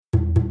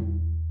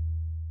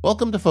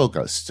Welcome to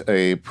Focused,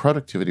 a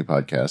productivity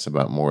podcast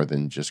about more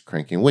than just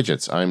cranking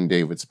widgets. I'm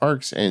David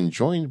Sparks and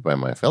joined by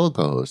my fellow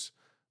co-host,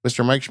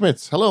 Mr. Mike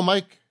Schmitz. Hello,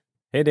 Mike.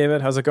 Hey,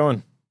 David. How's it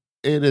going?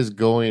 It is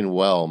going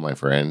well, my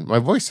friend. My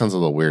voice sounds a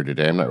little weird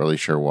today. I'm not really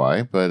sure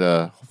why, but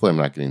hopefully I'm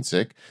not getting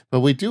sick.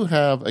 But we do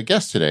have a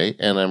guest today,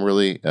 and I'm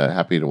really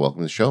happy to welcome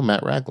to the show,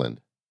 Matt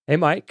Ragland. Hey,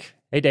 Mike.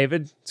 Hey,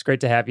 David. It's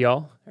great to have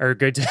y'all, or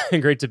great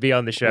to be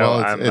on the show.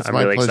 Well, it's I'm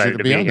my really pleasure excited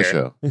to be on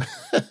here.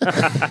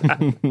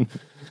 the show.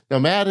 Now,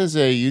 Matt is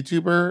a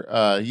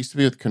YouTuber. Used to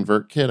be with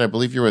ConvertKit. I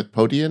believe you're with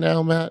Podia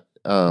now, Matt.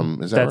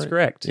 Is that That's right?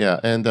 correct. Yeah,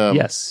 and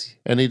Yes.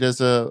 and he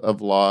does a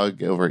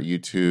vlog over at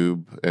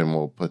YouTube, and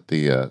we'll put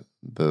the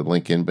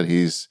link in. But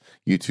he's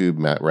YouTube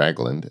Matt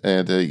Ragland,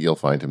 and you'll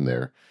find him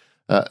there.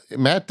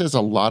 Matt does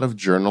a lot of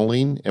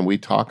journaling, and we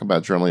talk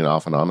about journaling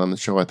off and on the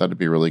show. I thought it'd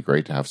be really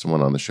great to have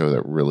someone on the show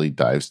that really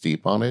dives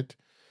deep on it.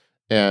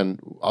 And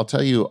I'll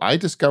tell you, I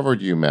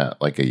discovered you, Matt,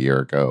 like a year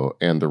ago,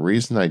 and the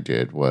reason I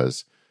did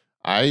was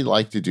I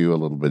like to do a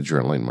little bit of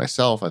journaling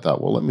myself. I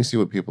thought, well, let me see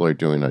what people are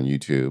doing on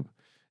YouTube.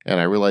 And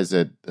I realized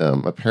that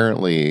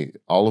apparently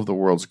all of the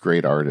world's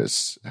great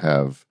artists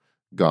have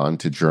gone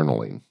to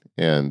journaling.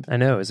 And I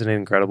know. Isn't it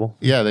incredible?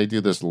 yeah, they do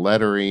this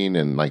lettering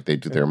and like they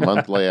do their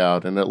month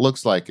layout. And it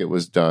looks like it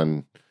was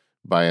done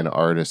by an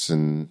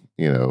artisan,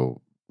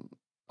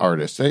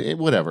 artist,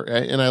 whatever.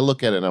 And I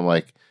look at it and I'm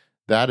like,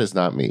 that is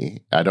not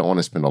me. I don't want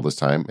to spend all this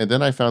time. And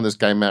then I found this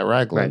guy, Matt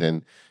Ragland,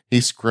 and he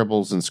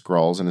scribbles and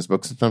scrawls in his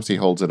book. Sometimes he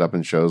holds it up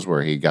and shows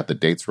where he got the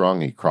dates wrong.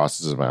 He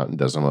crosses them out and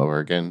does them over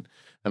again.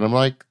 And I'm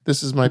like,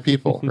 this is my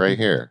people right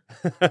here,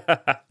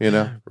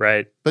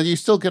 Right. But you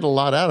still get a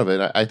lot out of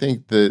it. I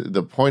think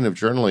the point of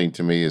journaling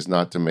to me is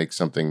not to make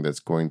something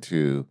that's going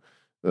to,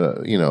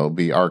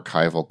 be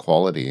archival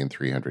quality in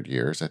 300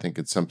 years. I think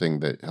it's something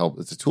that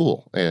helps. It's a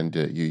tool, and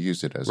you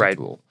use it as a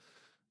tool.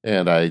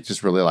 And I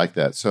just really like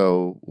that.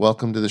 So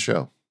welcome to the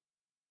show.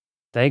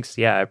 Thanks.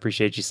 Yeah, I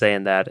appreciate you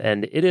saying that.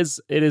 And it is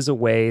a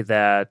way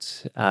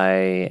that I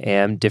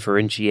am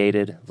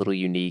differentiated, a little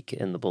unique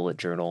in the bullet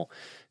journal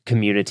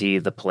community,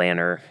 the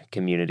planner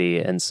community.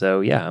 And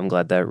so, yeah, I'm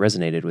glad that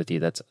resonated with you.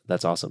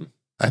 That's awesome.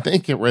 I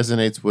think it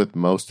resonates with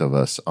most of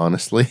us,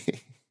 honestly.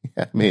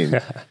 I mean,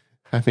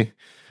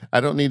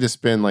 I don't need to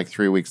spend like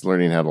 3 weeks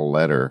learning how to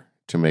letter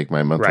to make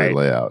my monthly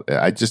layout.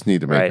 I just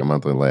need to make a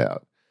monthly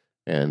layout.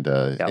 And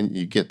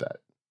you get that.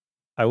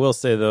 I will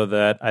say, though,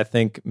 that I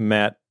think,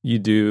 Matt, you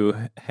do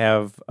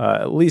have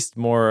at least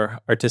more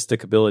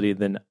artistic ability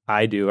than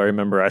I do. I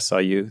remember I saw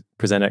you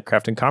present at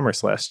Craft and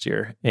Commerce last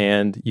year,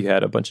 and you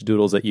had a bunch of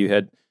doodles that you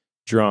had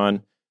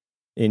drawn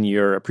in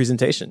your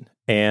presentation,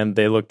 and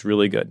they looked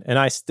really good. And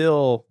I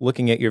still,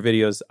 looking at your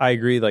videos, I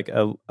agree. Like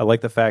I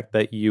like the fact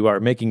that you are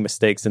making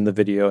mistakes in the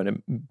video, and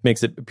it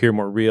makes it appear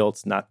more real.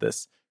 It's not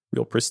this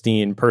real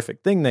pristine,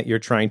 perfect thing that you're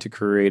trying to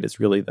create. It's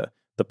really the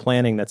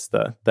planning that's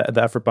the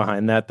effort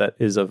behind that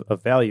is of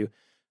value.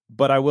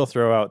 But I will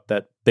throw out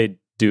that they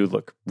do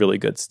look really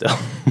good still.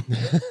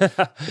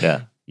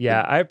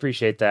 Yeah, I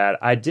appreciate that.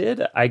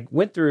 I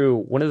went through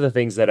one of the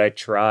things that I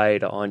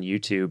tried on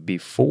YouTube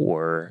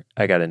before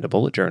I got into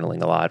bullet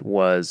journaling a lot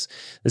was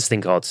this thing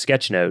called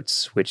sketch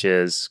notes, which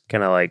is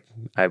kind of like,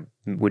 I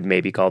would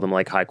maybe call them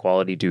like high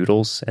quality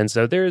doodles. And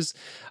so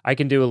I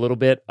can do a little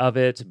bit of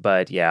it,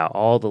 but yeah,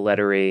 all the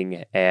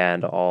lettering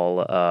and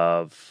all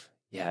of,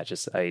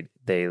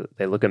 they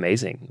look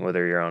amazing,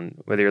 whether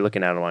you're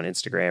looking at them on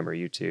Instagram or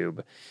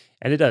YouTube.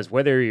 And it does,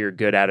 whether you're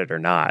good at it or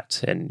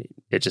not. And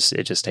it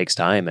just takes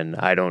time. And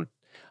I don't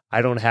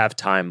have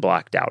time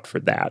blocked out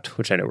for that,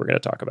 which I know we're going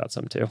to talk about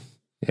some too.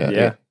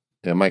 Yeah.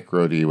 Mike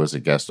Grody was a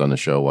guest on the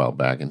show a while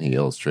back, and he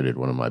illustrated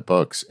one of my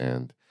books.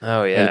 And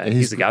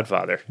he's the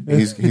godfather.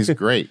 he's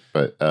great,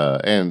 but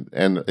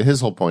and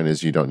his whole point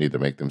is you don't need to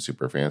make them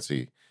super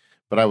fancy.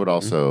 But I would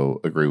also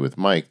agree with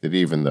Mike that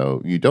even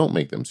though you don't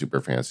make them super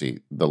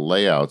fancy, the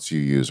layouts you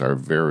use are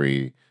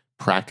very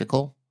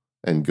practical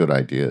and good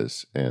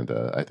ideas. And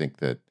I think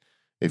that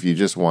if you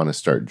just want to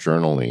start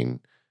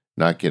journaling,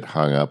 not get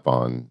hung up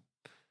on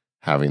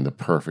having the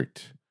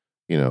perfect,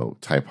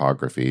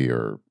 typography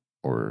or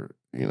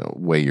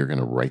way you're going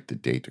to write the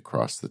date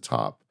across the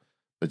top,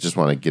 but just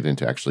want to get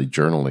into actually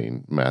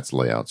journaling, Matt's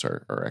layouts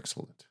are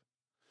excellent.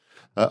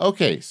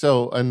 Okay,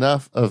 so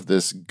enough of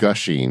this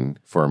gushing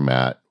for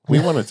Matt. We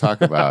want to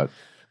talk about,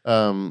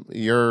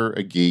 you're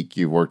a geek,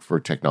 you've worked for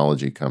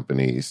technology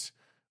companies.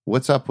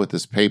 What's up with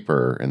this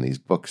paper and these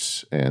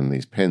books and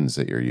these pens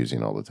that you're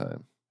using all the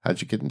time?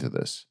 How'd you get into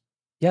this?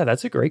 Yeah,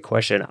 that's a great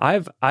question.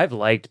 I've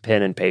liked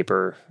pen and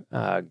paper,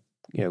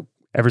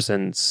 ever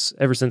since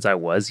I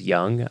was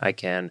young. I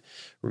can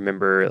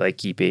remember like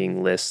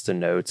keeping lists and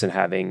notes and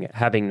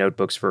having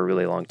notebooks for a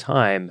really long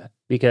time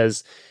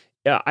because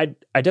I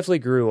definitely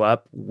grew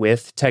up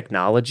with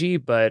technology,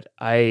 but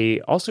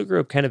I also grew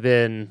up kind of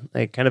in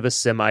like kind of a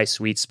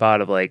semi-sweet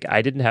spot of like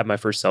I didn't have my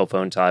first cell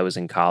phone until I was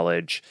in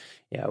college.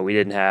 We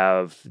didn't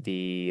have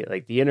the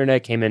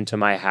internet came into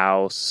my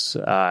house,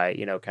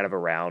 kind of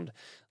around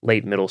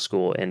late middle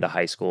school into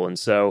high school. And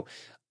so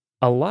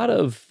a lot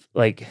of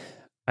I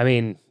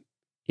didn't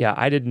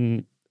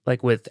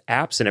like with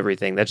apps and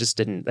everything, that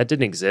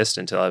didn't exist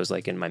until I was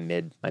like in my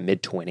mid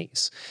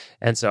 20s.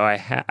 And so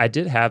I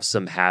did have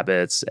some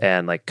habits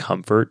and like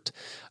comfort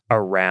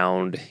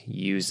around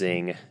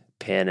using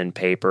pen and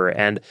paper.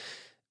 And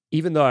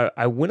even though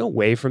I went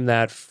away from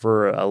that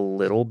for a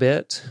little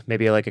bit,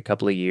 maybe like a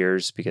couple of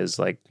years, because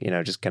like,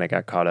 just kind of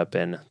got caught up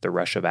in the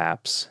rush of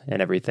apps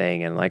and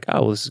everything, and like,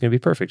 oh, well, this is going to be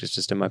perfect. It's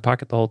just in my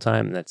pocket the whole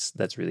time. And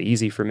that's really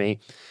easy for me.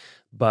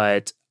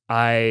 But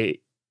I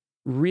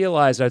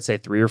realized, I'd say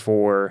 3 or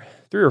 4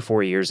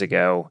 years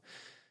ago,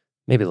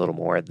 maybe a little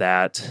more,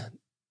 that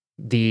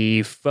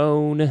the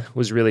phone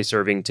was really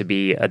serving to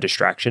be a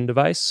distraction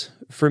device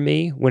for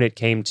me when it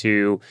came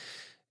to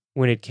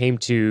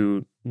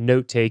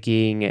note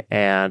taking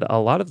and a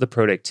lot of the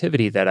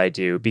productivity that I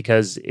do,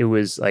 because it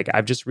was like,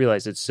 I've just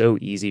realized it's so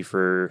easy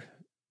for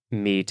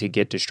me to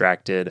get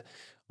distracted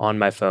on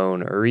my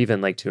phone, or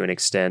even like to an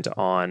extent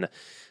on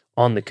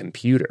the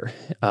computer.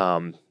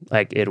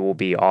 Like it will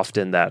be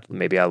often that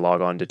maybe I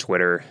log on to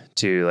Twitter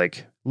to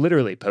like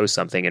literally post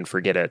something and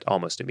forget it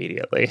almost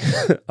immediately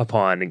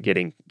upon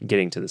getting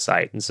to the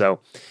site. And so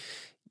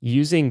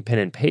using pen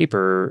and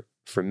paper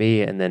for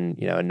me, and then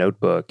a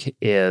notebook,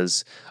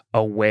 is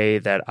a way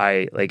that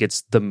I like.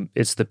 It's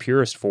the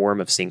purest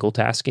form of single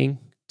tasking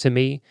to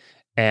me,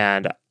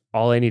 and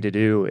all I need to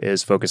do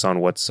is focus on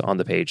what's on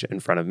the page in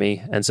front of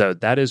me. And so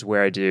that is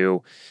where I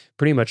do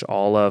pretty much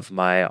all of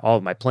my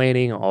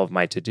planning, all of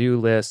my to-do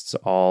lists,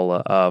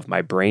 all of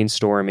my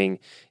brainstorming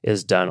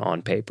is done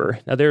on paper.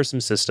 Now there are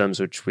some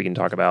systems which we can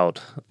talk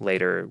about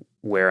later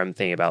where I'm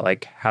thinking about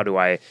like how do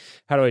I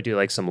do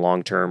like some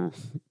long-term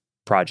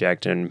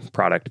project and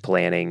product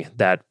planning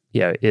that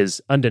is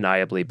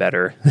undeniably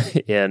better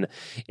in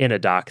a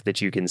doc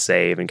that you can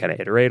save and kind of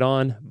iterate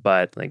on.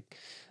 But like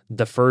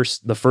the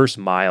first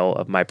mile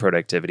of my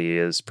productivity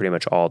is pretty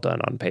much all done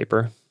on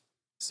paper.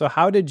 So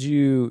how did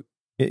you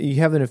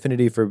have an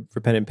affinity for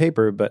pen and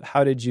paper, but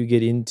how did you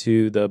get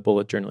into the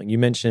bullet journaling? You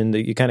mentioned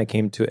that you kind of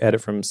came to edit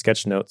from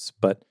sketch notes,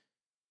 but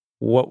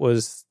what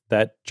was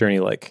that journey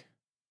like?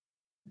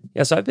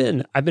 Yeah, so I've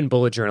been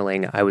bullet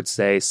journaling, I would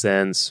say,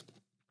 since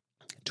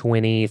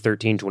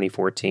 2013,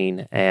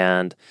 2014.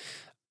 And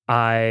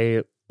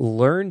I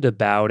learned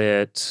about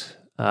it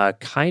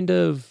kind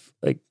of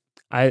like,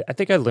 I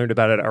think I learned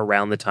about it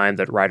around the time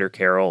that Ryder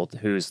Carroll,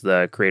 who's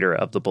the creator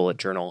of the bullet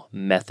journal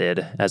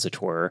method as a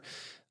tour,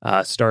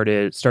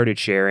 started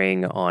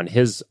sharing on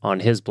his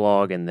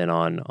blog, and then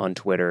on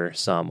Twitter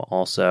some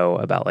also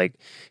about like,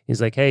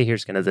 he's like, hey,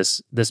 here's kind of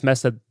this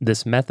method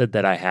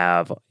that I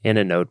have in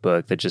a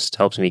notebook that just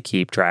helps me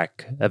keep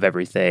track of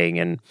everything,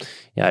 and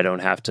I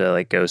don't have to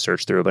like go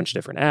search through a bunch of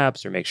different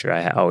apps or make sure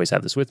I always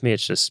have this with me.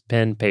 It's just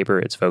pen, paper,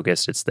 it's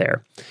focused, it's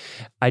there.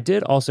 I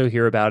did also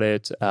hear about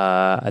it.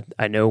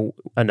 I know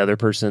another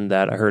person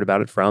that I heard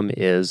about it from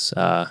is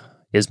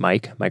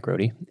Mike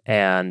Rohde,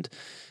 and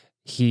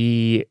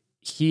he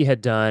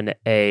had done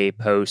a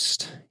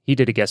post. He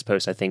did a guest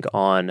post, I think,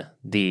 on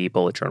the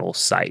bullet journal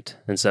site.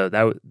 And so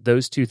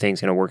those two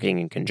things kind of working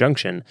in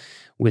conjunction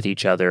with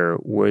each other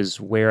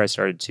was where I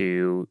started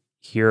to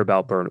hear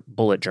about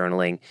bullet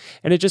journaling.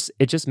 And it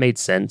just made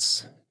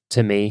sense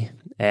to me.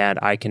 And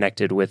I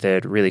connected with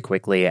it really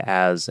quickly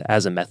as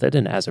a method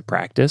and as a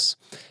practice.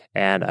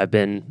 And I've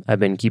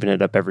been keeping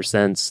it up ever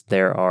since.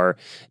 There are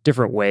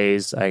different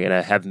ways I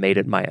have made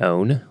it my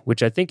own,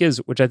 which I think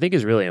is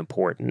really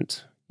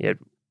important.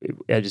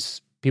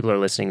 People are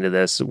listening to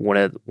this. One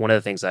of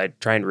the things I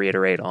try and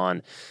reiterate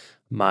on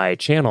my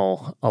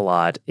channel a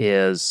lot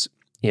is,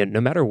 no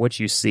matter what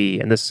you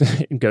see, and this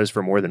goes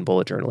for more than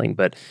bullet journaling,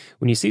 but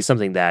when you see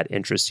something that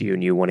interests you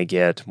and you want to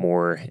get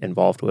more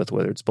involved with,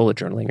 whether it's bullet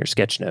journaling or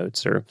sketch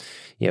notes or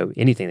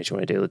anything that you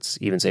want to do, let's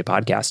even say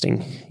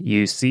podcasting,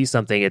 you see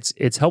something,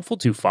 it's helpful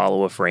to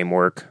follow a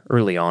framework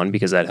early on,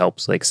 because that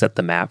helps like set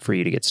the map for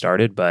you to get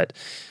started. But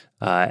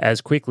as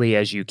quickly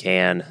as you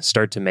can,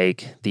 start to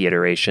make the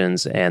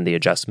iterations and the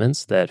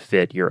adjustments that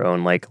fit your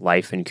own like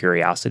life and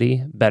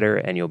curiosity better,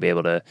 and you'll be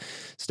able to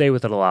stay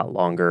with it a lot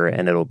longer,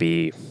 and it'll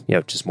be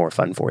just more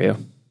fun for you.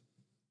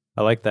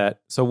 I like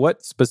that. So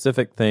what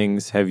specific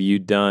things have you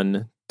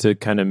done to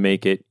kind of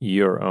make it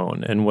your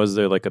own? And was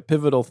there like a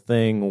pivotal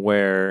thing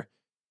or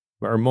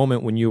a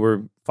moment when you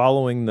were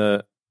following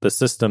the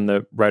system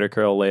that Ryder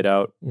Carroll laid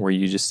out where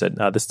you just said,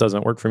 this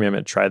doesn't work for me, I'm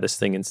going to try this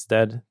thing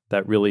instead,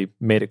 that really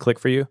made it click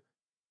for you?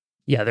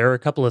 Yeah, there are a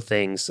couple of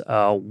things.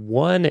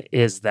 One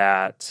is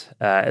that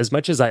as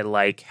much as I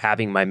like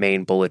having my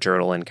main bullet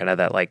journal in kind of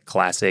that like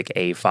classic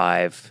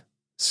A5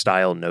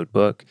 style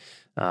notebook,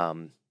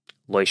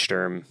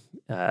 Leuchtturm,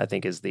 I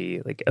think, is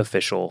the like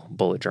official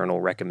bullet journal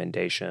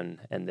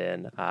recommendation, and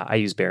then I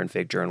use Bear and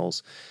Fig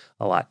journals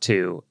a lot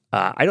too.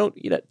 I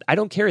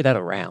don't carry that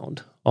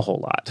around a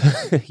whole lot.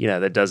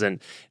 That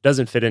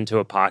doesn't fit into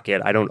a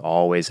pocket. I don't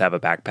always have a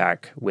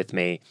backpack with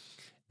me.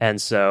 And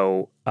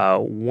so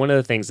one of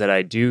the things that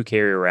I do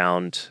carry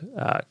around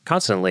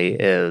constantly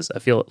is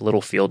a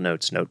little field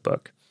notes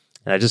notebook.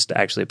 And I just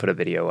actually put a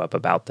video up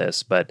about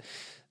this, but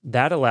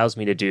that allows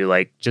me to do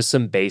like just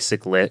some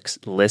basic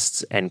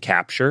lists and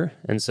capture.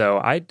 And so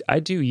I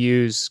do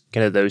use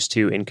kind of those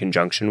two in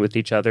conjunction with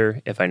each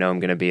other. If I know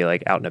I'm going to be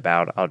like out and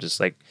about, I'll just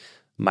like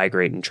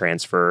migrate and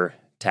transfer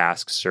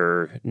tasks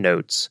or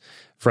notes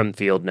from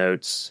field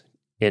notes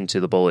into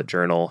the bullet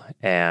journal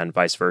and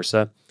vice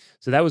versa.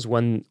 So that was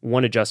one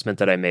adjustment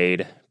that I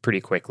made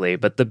pretty quickly.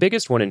 But the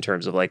biggest one in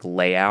terms of like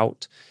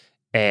layout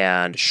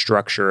and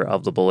structure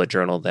of the bullet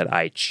journal that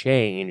I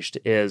changed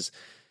is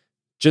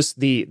just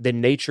the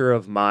nature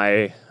of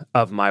my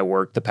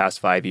work the past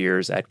 5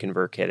 years at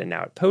ConvertKit and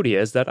now at Podia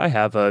is that I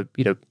have an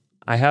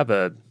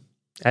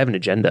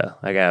agenda.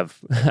 I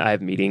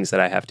have meetings that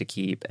I have to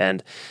keep,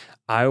 and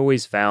I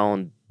always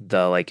found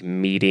the like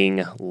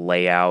meeting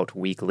layout,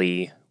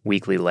 weekly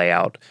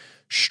layout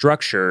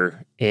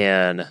structure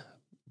in the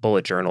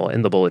bullet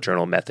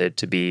journal method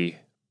to be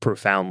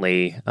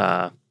profoundly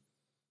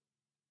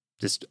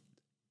just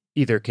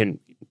either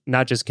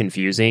not just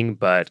confusing,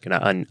 but kind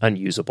of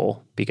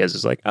unusable, because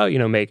it's like, oh,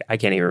 I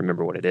can't even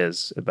remember what it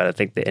is. But I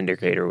think the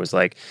indicator was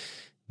like,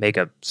 make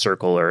a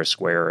circle or a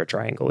square or a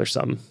triangle or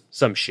some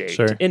shape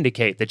to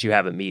indicate that you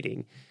have a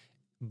meeting.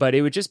 But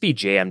it would just be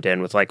jammed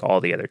in with like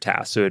all the other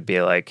tasks. So it'd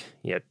be like,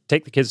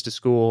 take the kids to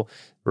school,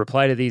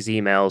 reply to these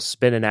emails,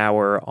 spend an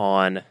hour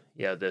on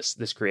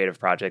this creative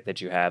project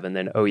that you have, and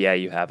then, oh yeah,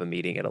 you have a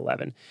meeting at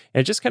 11.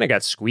 And it just kind of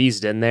got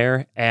squeezed in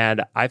there.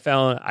 And I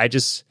found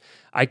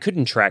I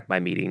couldn't track my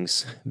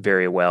meetings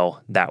very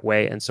well that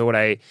way. And so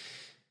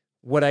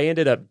what I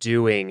ended up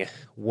doing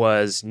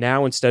was,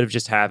 now instead of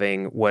just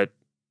having what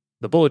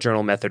the bullet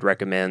journal method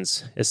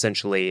recommends,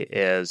 essentially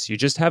is you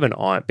just have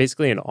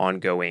basically an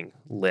ongoing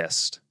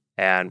list.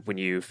 And when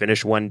you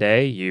finish one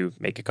day, you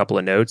make a couple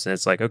of notes, and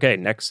it's like, okay,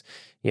 next,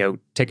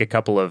 take a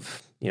couple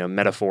of,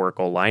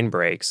 metaphorical line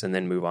breaks and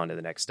then move on to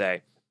the next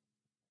day.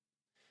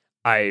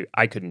 I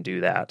couldn't do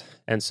that.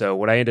 And so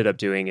what I ended up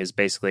doing is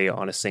basically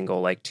on a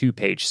single like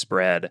 2-page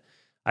spread,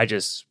 I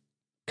just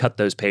cut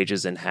those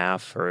pages in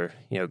half, or,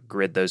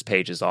 grid those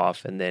pages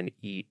off. And then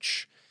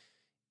each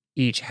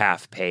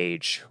half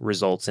page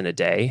results in a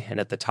day. And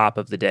at the top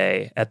of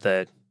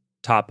the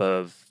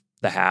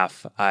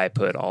half, I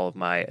put all of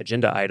my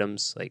agenda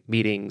items, like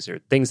meetings or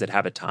things that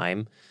have a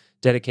time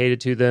dedicated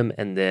to them.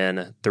 And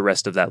then the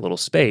rest of that little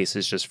space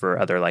is just for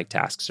other like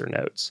tasks or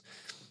notes.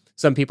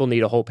 Some people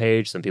need a whole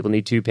page, some people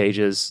need 2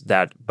 pages.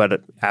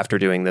 But after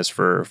doing this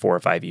for 4 or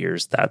 5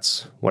 years,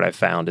 that's what I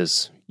found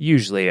is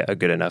usually a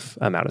good enough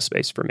amount of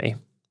space for me.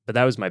 But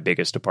that was my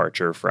biggest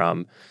departure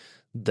from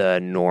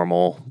the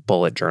normal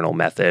bullet journal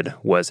method,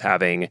 was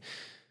having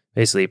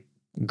basically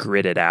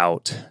gridded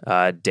out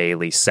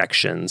daily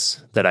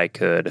sections that I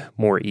could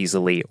more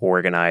easily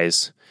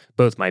organize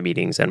both my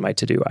meetings and my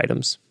to-do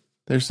items.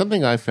 There's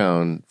something I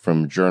found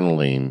from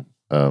journaling,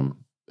 and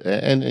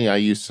I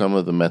use some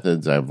of the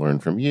methods I've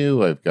learned from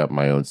you. I've got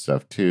my own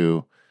stuff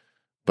too.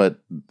 But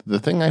the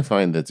thing I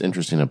find that's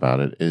interesting about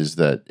it is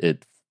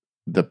that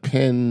the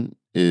pen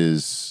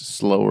is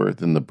slower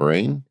than the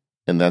brain,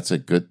 and that's a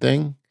good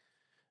thing,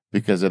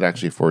 because it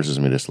actually forces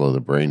me to slow the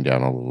brain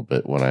down a little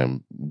bit when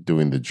I'm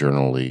doing the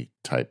journal-y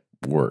type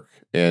work.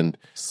 And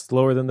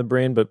slower than the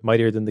brain, but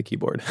mightier than the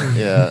keyboard.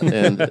 Yeah,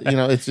 and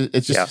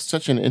it's just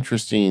such an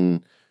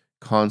interesting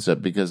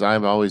concept, because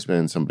I've always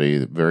been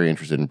somebody very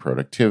interested in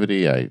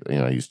productivity. I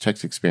use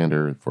Text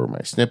Expander for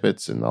my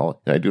snippets and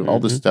all. And I do all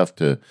this stuff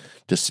to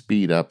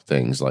speed up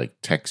things like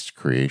text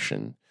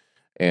creation.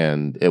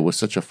 And it was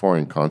such a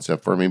foreign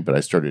concept for me, but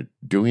I started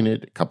doing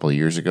it a couple of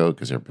years ago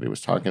because everybody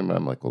was talking about it.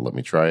 I'm like, well, let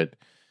me try it.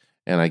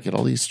 And I get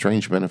all these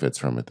strange benefits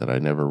from it that I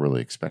never really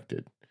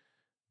expected.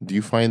 Do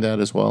you find that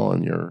as well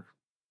in your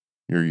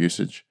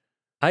usage?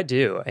 I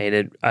do.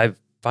 And I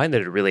find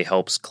that it really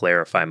helps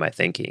clarify my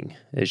thinking,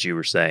 as you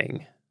were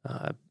saying.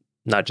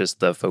 Not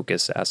just the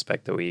focus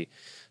aspect that we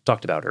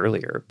talked about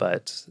earlier,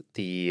 but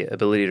the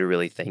ability to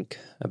really think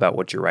about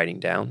what you're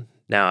writing down.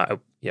 Now,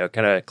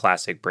 kind of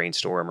classic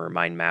brainstorm or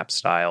mind map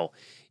style.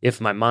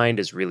 If my mind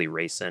is really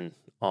racing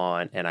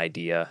on an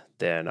idea,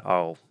 then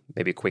I'll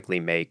maybe quickly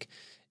make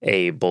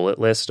a bullet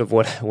list of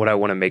what I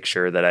want to make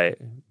sure that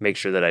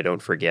I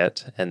don't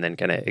forget, and then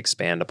kind of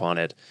expand upon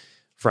it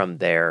from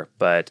there.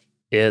 But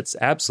it's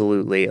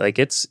absolutely like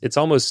it's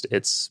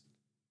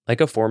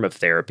like a form of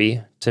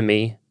therapy to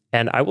me.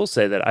 And I will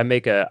say that I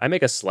make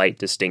a slight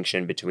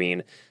distinction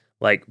between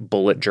like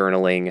bullet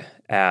journaling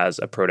as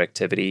a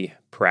productivity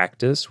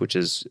practice, which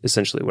is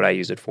essentially what I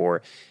use it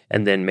for,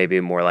 and then maybe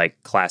more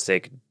like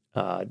classic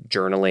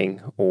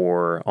journaling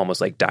or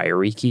almost like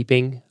diary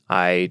keeping.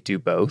 I do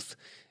both.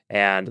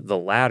 And the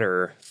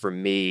latter for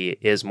me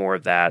is more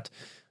of that.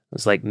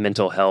 It's like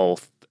mental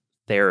health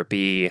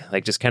therapy,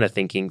 like just kind of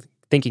thinking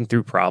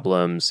through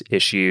problems,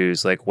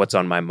 issues, like what's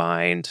on my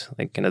mind,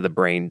 like kind of the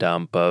brain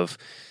dump of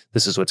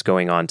this is what's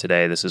going on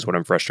today. This is what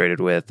I'm frustrated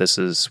with. This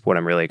is what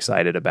I'm really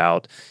excited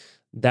about.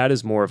 that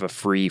is more of a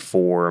free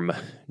form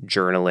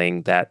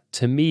journaling that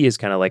to me is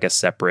kind of like a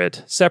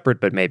separate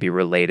but maybe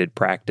related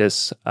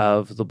practice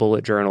of the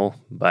bullet journal.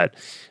 But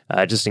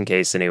just in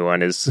case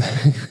anyone is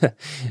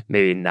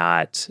maybe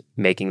not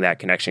making that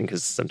connection,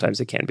 because sometimes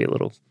it can be a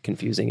little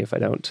confusing if I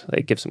don't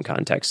like give some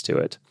context to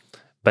it.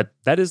 But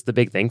that is the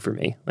big thing for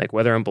me. Like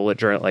whether I'm bullet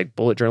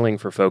journaling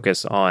for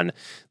focus on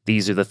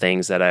these are the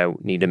things that I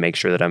need to make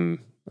sure that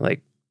I'm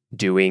like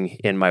doing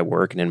in my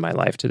work and in my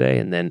life today.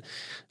 And then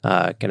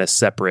kind of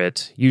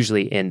separate,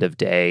 usually end of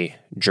day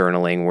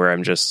journaling where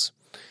I'm just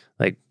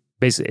like,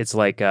 basically it's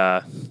like,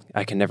 I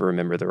can never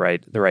remember the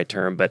right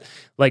term, but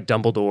like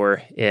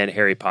Dumbledore in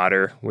Harry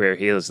Potter, where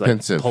he was like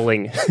pensive.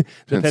 pulling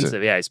the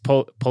pensive. Yeah. He's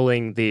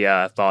pulling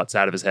the thoughts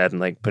out of his head and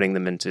like putting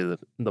them into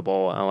the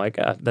bowl. I'm like,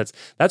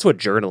 that's what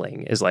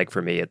journaling is like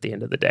for me at the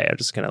end of the day. I'm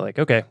just kind of like,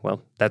 okay,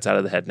 well, that's out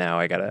of the head now.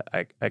 I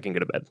can go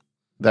to bed.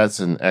 That's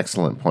an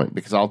excellent point,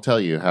 because I'll tell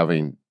you,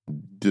 having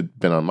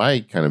been on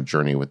my kind of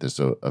journey with this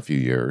a few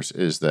years,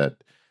 is that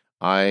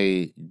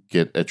I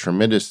get a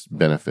tremendous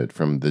benefit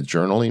from the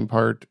journaling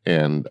part,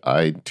 and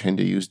I tend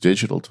to use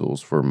digital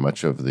tools for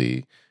much of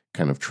the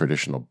kind of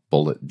traditional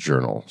bullet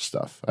journal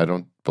stuff. I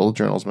don't bullet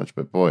journal as much,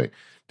 but boy,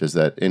 does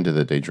that end of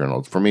the day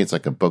journal. For me, it's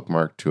like a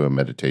bookmark to a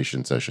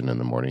meditation session in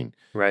the morning.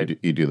 Right.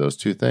 You do those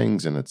two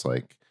things, and it's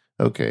like,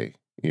 okay,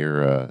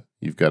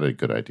 you've got a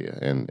good idea.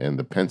 And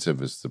the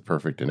pensive is the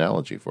perfect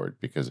analogy for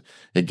it, because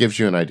it gives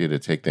you an idea to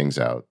take things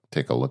out,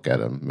 take a look at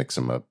them, mix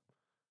them up,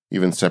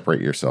 even separate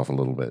yourself a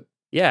little bit.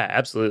 Yeah,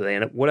 absolutely.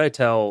 And what I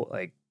tell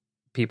like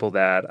people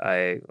that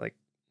I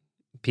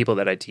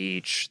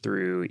teach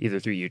through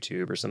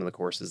YouTube or some of the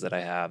courses that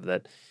I have,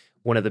 that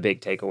one of the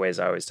big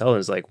takeaways I always tell them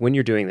is like when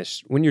you're doing the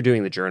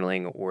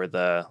journaling or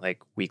the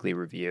like weekly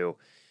review,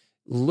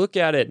 look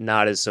at it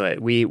not as so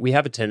we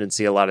have a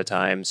tendency a lot of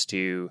times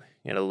to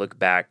look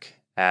back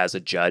as a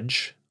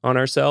judge on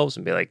ourselves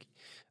and be like,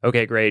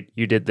 okay, great,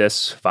 you did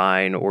this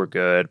fine or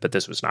good, but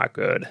this was not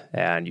good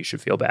and you should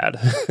feel bad.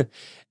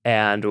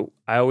 And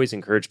I always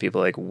encourage people,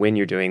 like when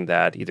you're doing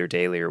that either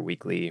daily or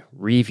weekly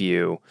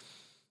review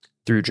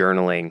through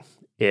journaling,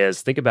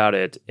 is think about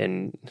it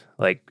in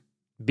like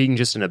being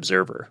just an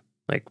observer,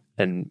 like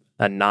an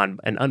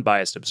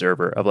unbiased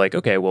observer of like,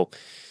 okay, well,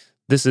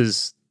 this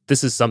is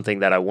something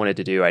that I wanted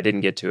to do. I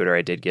didn't get to it, or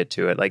I did get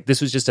to it. Like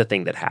this was just a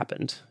thing that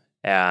happened.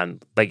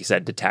 And like you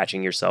said,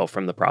 detaching yourself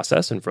from the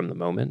process and from the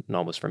moment and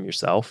almost from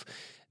yourself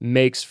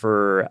makes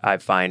for, I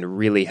find,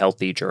 really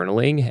healthy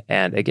journaling.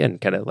 And again,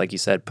 kind of like you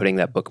said, putting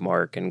that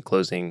bookmark and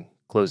closing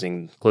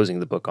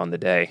the book on the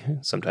day,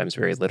 sometimes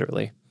very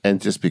literally. And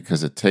just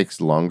because it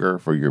takes longer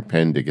for your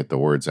pen to get the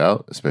words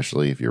out,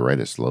 especially if you write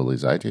as slowly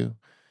as I do,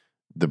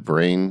 the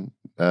brain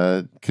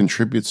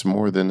contributes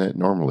more than it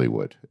normally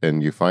would.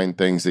 And you find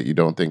things that you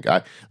don't think.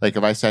 Like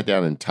if I sat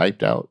down and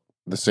typed out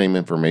the same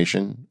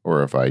information,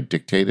 or if I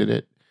dictated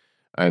it,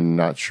 I'm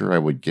not sure I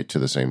would get to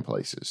the same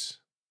places.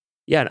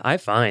 Yeah, and I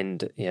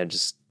find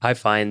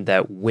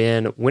that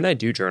when I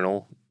do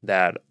journal,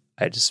 that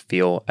I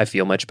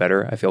feel much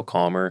better. I feel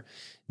calmer.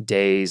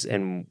 Days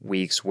and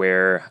weeks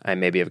where I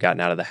maybe have gotten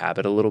out of the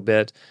habit a little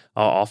bit,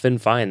 I'll often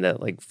find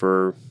that like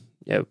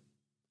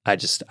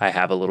I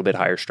have a little bit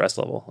higher stress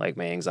level. Like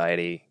my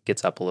anxiety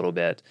gets up a little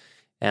bit.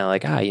 And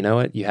like, you know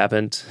what? You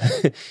haven't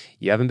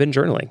been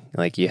journaling.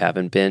 Like you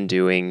haven't been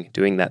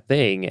doing that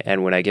thing.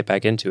 And when I get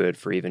back into it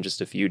for even just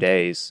a few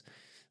days,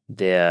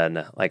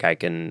 then like I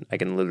can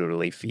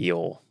literally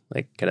feel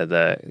like kind of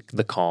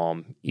the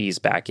calm ease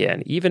back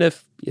in, even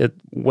if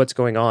what's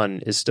going on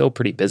is still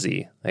pretty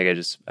busy. Like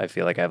I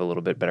feel like I have a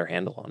little bit better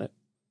handle on it.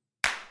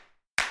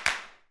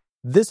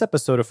 This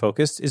episode of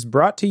Focused is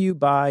brought to you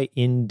by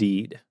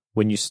Indeed.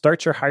 When you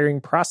start your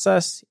hiring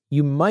process,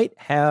 you might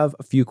have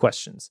a few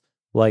questions.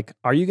 Like,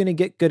 are you going to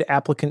get good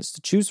applicants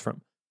to choose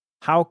from?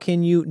 How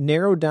can you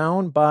narrow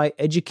down by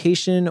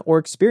education or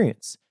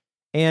experience?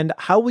 And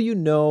how will you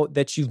know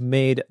that you've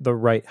made the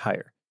right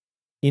hire?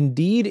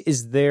 Indeed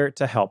is there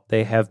to help.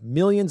 They have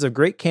millions of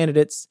great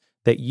candidates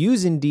that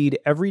use Indeed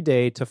every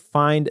day to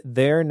find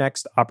their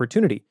next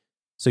opportunity.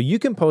 So you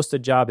can post a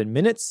job in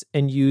minutes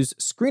and use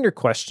screener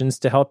questions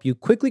to help you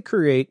quickly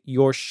create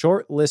your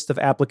short list of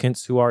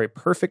applicants who are a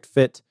perfect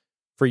fit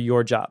for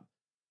your job.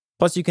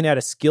 Plus, you can add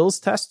a skills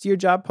test to your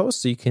job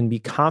post so you can be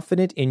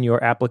confident in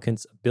your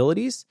applicant's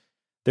abilities.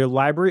 Their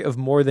library of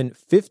more than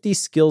 50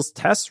 skills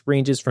tests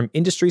ranges from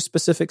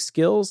industry-specific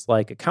skills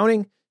like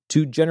accounting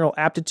to general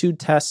aptitude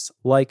tests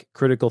like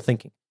critical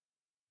thinking.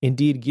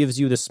 Indeed gives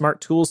you the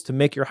smart tools to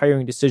make your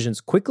hiring decisions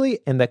quickly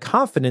and the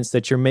confidence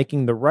that you're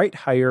making the right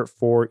hire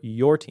for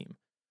your team.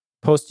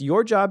 Post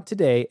your job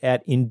today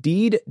at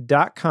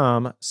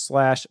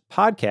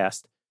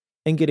Indeed.com/podcast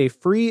and get a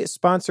free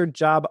sponsored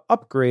job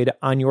upgrade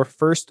on your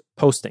first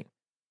posting.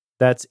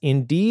 That's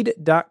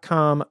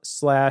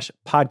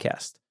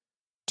Indeed.com/podcast.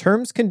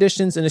 Terms,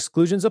 conditions, and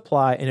exclusions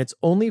apply, and it's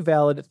only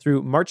valid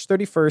through March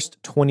 31st,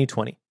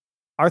 2020.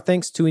 Our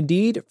thanks to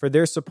Indeed for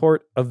their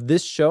support of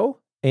this show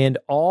and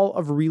all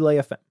of Relay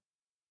FM.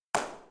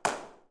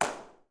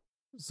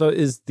 So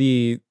is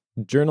the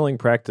journaling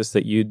practice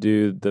that you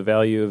do, the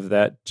value of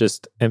that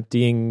just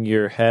emptying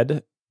your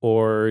head,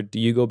 or do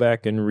you go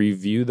back and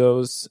review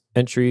those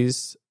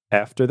entries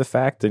after the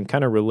fact? And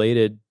kind of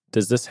related,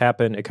 does this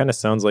happen? It kind of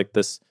sounds like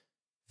this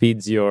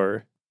feeds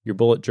your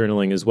bullet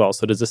journaling as well.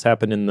 So does this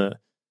happen in the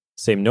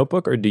same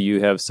notebook, or do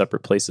you have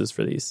separate places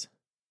for these?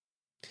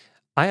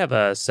 I have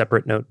a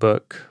separate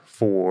notebook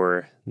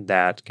for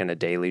that kind of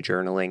daily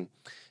journaling,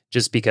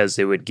 just because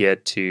it would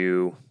get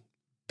to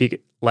be,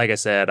 like I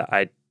said,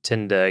 I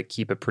tend to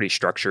keep a pretty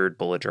structured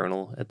bullet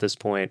journal at this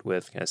point,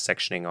 with kind of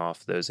sectioning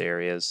off those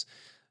areas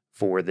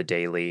for the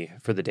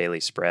daily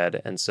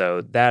spread. And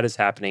so that is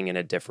happening in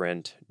a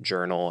different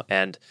journal,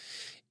 and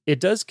it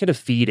does kind of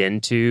feed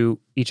into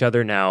each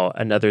other. Now,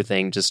 another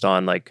thing just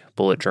on like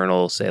bullet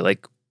journal, say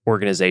like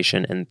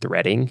organization and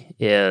threading,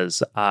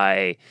 is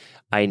I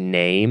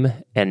name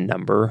and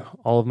number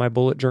all of my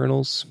bullet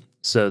journals,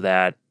 so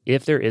that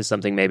if there is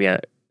something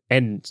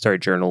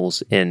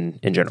journals in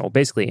general,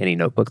 basically any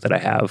notebook that I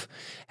have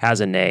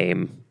has a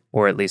name,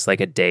 or at least like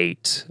a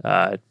date,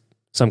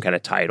 some kind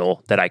of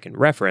title that I can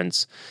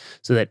reference,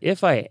 so that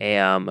if I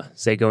am,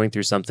 say, going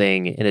through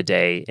something in a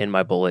day in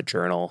my bullet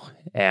journal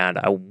and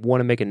I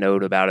want to make a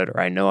note about it, or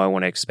I know I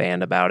want to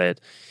expand about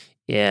it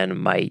in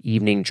my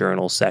evening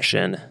journal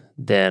session,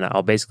 then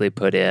I'll basically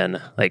put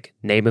in like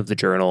name of the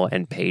journal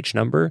and page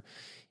number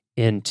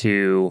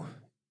into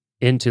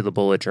the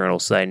bullet journal,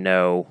 so I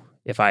know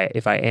if I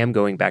am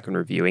going back and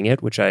reviewing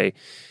it, which I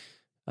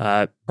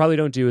probably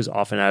don't do as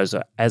often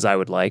as I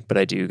would like, but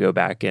I do go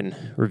back and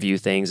review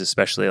things,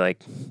 especially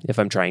like if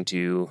I'm trying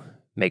to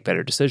make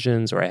better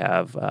decisions, or I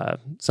have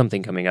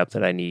something coming up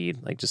that I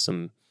need like just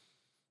some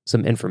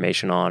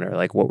information on, or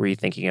like what were you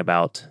thinking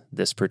about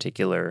this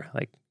particular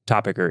like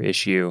topic or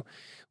issue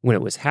when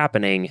it was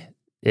happening.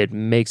 It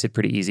makes it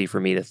pretty easy for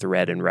me to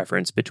thread and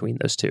reference between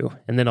those two.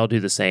 And then I'll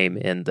do the same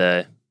in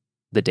the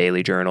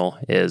daily journal.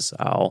 Is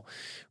I'll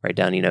write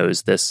down, it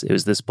was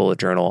this bullet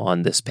journal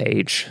on this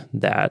page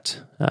that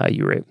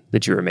you were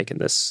making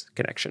this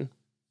connection.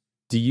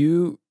 Do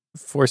you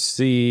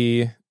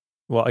foresee,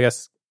 well, I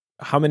guess,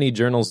 how many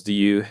journals do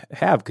you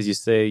have? Because you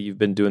say you've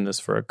been doing this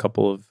for a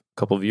couple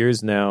of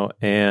years now,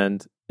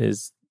 and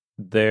is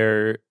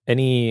there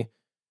any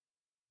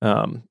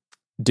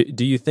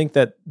do you think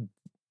that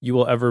you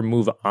will ever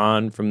move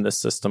on from this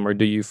system, or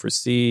do you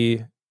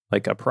foresee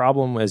like a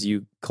problem as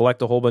you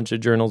collect a whole bunch of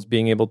journals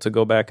being able to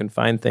go back and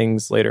find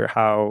things later?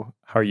 How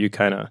are you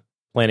kind of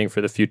planning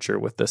for the future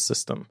with this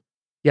system?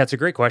 Yeah, it's a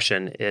great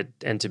question.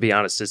 And to be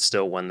honest, it's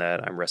still one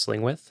that I'm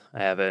wrestling with.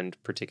 I haven't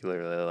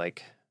particularly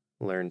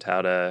learned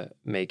how to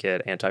make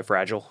it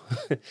anti-fragile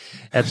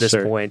at this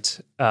point.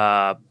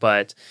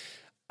 But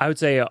I would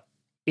say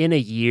in a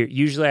year,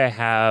 usually I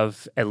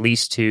have at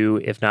least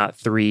 2, if not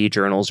 3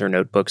 journals or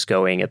notebooks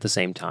going at the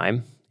same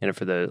time. And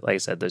for like I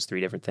said, those 3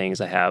 different things,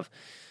 I have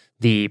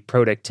the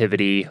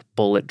productivity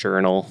bullet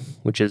journal,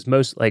 which is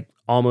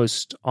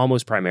almost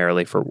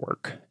primarily for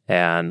work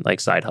and like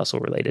side hustle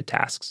related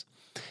tasks.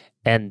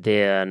 And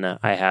then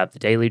I have the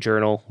daily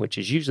journal, which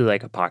is usually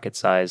like a pocket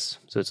size,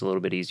 so it's a little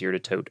bit easier to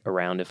tote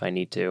around if I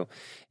need to.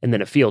 And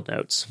then a field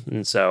notes.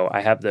 And so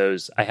I have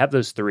those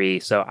 3.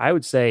 So I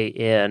would say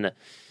in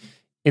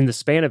the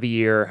span of a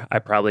year, I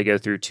probably go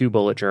through 2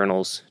 bullet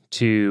journals,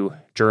 2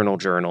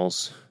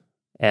 journals,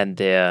 and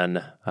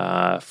then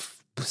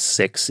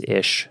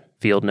 6-ish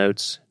field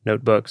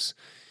notebooks.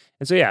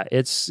 And so yeah,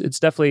 it's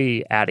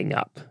definitely adding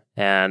up.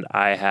 And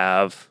I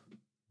have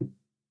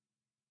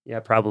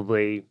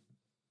probably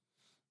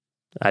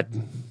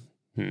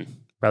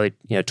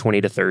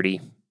 20 to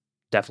 30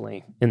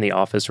 definitely in the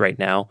office right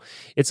now.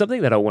 It's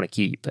something that I want to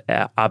keep,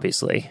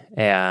 obviously.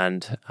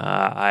 And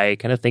I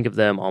kind of think of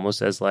them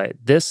almost as like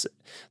this.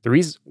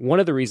 One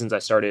of the reasons I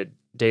started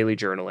daily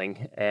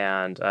journaling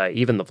and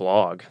even the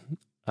vlog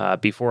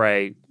before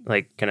I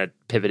kind of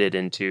pivoted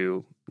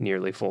into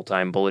nearly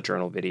full-time bullet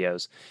journal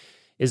videos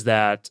is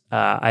that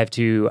I have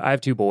two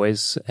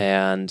boys,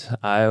 and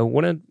I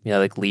want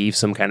to leave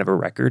some kind of a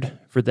record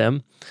for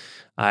them.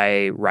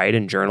 I write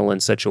and journal in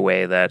such a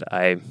way that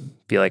I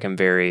feel like I'm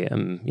very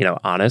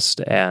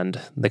honest, and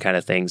the kind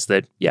of things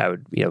that I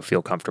would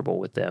feel comfortable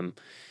with them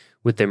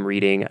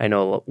reading. I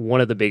know one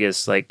of the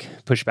biggest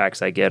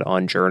pushbacks I get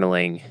on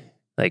journaling,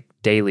 like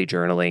daily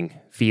journaling,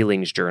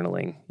 feelings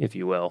journaling, if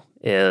you will,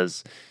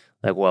 is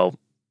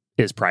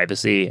is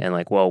privacy, and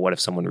what if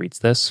someone reads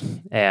this?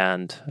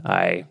 And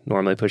I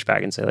normally push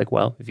back and say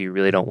if you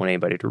really don't want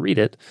anybody to read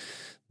it,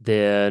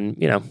 then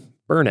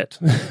burn it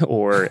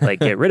or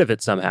get rid of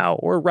it somehow,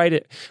 or write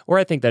it. Or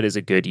I think that is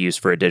a good use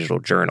for a digital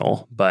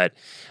journal. But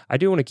I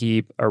do want to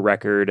keep a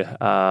record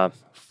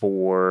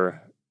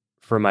for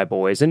my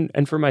boys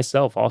and for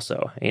myself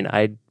also. I mean,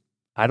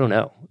 I don't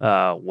know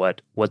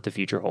what the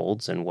future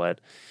holds and what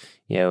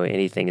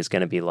anything is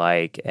going to be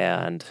like,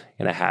 and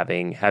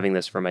having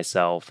this for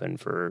myself and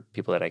for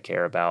people that I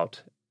care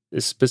about,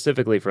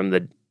 specifically from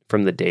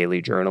the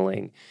daily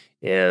journaling,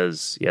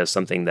 is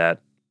something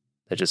that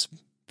just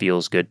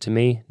feels good to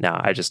me.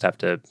 Now I just have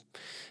to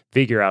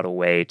figure out a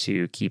way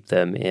to keep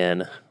them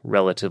in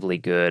relatively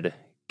good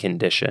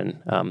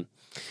condition.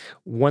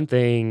 One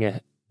thing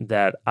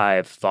that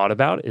I've thought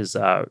about is,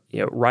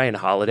 Ryan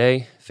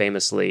Holiday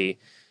famously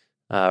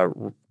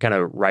kind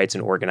of writes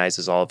and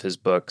organizes all of his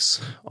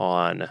books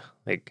on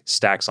like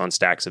stacks on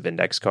stacks of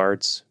index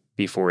cards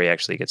before he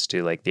actually gets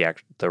to like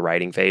the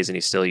writing phase, and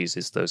he still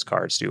uses those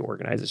cards to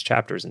organize his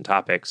chapters and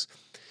topics.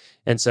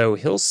 And so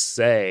he'll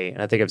say,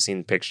 and I think I've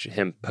seen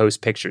him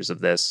post pictures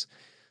of this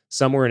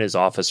somewhere in his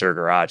office or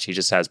garage. He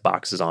just has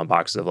boxes on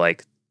boxes of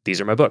like,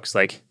 these are my books.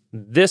 Like,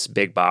 this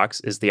big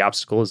box is The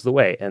Obstacle is the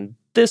Way, and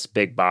this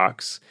big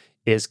box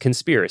is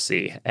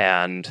Conspiracy.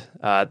 And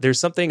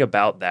there's something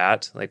about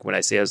that. Like, when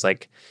I see it, I was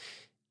like,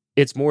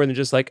 it's more than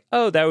just like,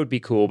 oh, that would be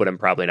cool, but I'm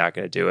probably not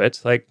going to do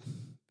it. Like,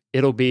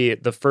 it'll be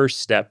the first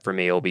step for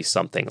me. It'll be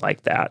something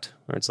like that,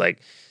 where it's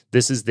like,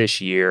 this is this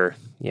year,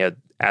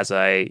 as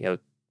I,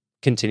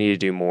 continue to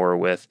do more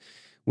with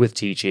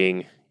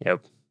teaching,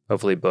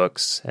 hopefully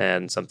books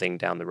and something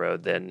down the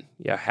road, then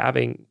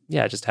having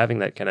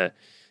that kind of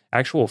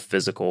actual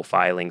physical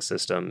filing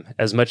system,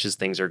 as much as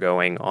things are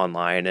going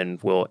online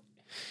and will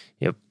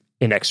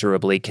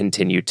inexorably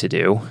continue to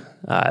do,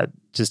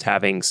 just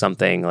having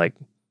something like,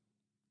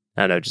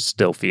 I don't know, just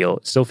still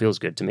feels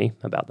good to me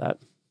about that.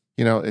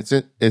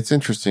 It's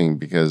interesting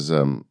because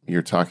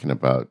you're talking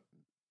about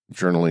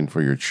journaling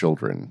for your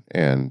children,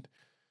 and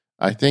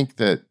I think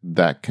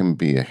that can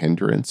be a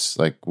hindrance.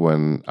 Like,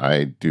 when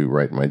I do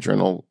write my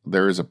journal,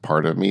 there is a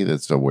part of me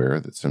that's aware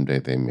that someday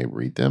they may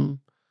read them.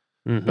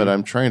 Mm-hmm. But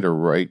I'm trying to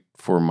write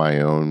for my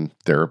own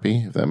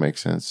therapy, if that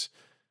makes sense.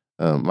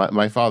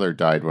 My father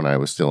died when I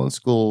was still in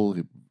school,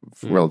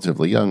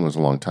 relatively young, was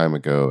a long time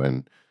ago.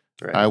 And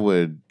right. I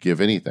would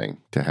give anything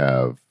to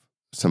have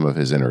some of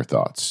his inner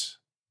thoughts,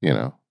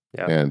 Yeah.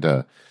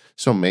 And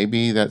so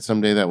maybe that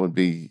someday that would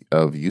be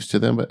of use to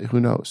them, but who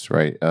knows,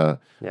 right?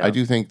 I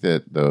do think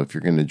that, though, if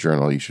you're going to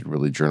journal, you should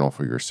really journal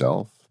for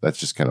yourself. That's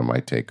just kind of my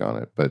take on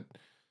it.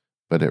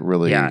 But it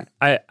really... Yeah,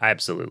 I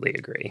absolutely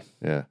agree.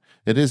 Yeah,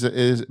 it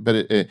is.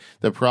 But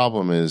the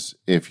problem is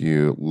if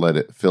you let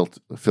it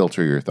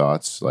filter your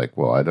thoughts, like,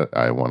 well,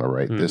 I want to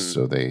write this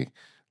so they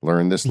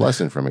learn this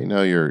lesson from me.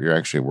 No, you're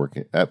actually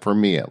working, for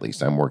me at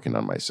least, I'm working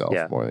on myself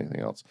more than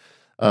anything else.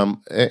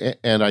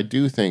 And I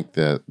do think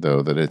that,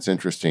 though, that it's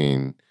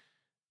interesting...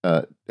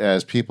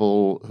 as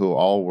people who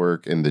all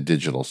work in the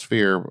digital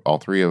sphere, all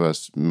three of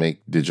us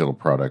make digital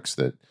products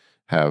that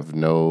have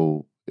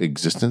no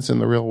existence in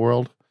the real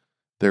world.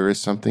 There is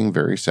something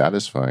very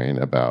satisfying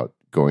about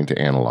going to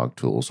analog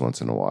tools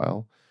once in a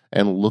while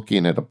and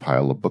looking at a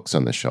pile of books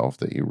on the shelf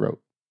that you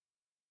wrote.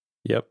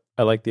 Yep.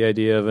 I like the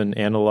idea of an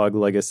analog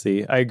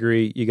legacy. I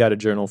agree. You got to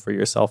journal for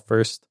yourself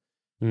first.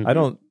 Mm-hmm. I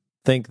don't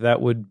think that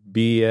would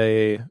be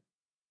a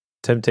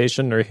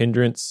temptation or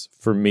hindrance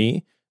for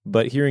me.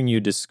 But hearing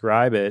you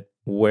describe it,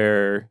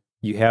 where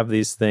you have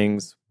these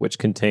things which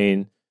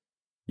contain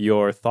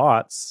your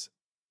thoughts,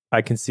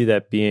 I can see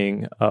that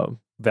being of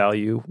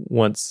value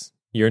once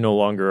you're no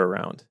longer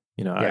around.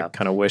 I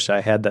kind of wish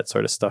I had that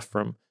sort of stuff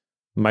from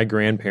my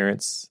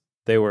grandparents.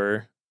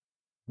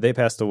 They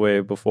passed away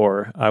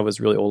before I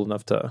was really old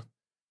enough to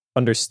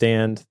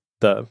understand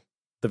the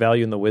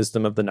value and the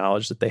wisdom of the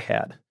knowledge that they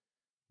had.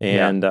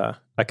 And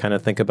I kind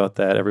of think about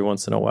that every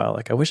once in a while.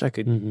 Like, I wish I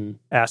could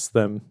ask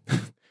them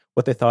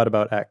what they thought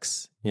about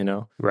X,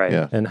 right?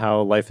 Yeah. And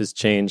how life has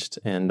changed.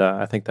 And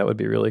I think that would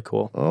be really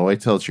cool. Oh,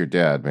 wait till it's your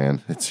dad,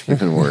 man. It's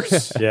even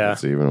worse. Yeah,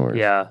 it's even worse.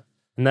 Yeah,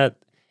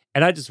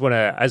 and I just want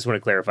to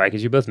clarify,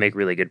 because you both make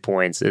really good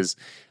points. Is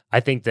I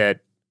think that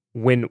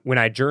when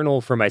I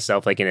journal for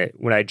myself, like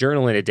when I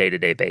journal in a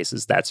day-to-day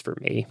basis, that's for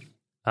me.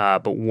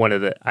 But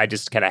I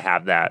just kind of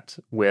have that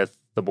with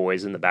the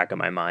boys in the back of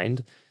my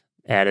mind,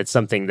 and it's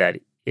something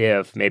that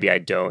if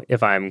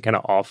I'm kind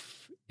of off.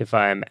 If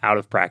I'm out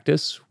of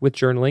practice with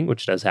journaling,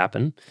 which does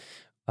happen,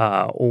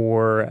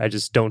 or I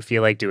just don't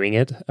feel like doing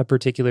it a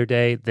particular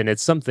day, then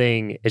it's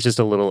just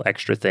a little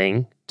extra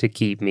thing to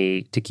keep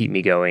me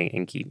going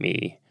and keep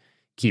me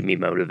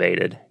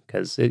motivated,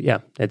 because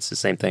it's the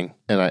same thing.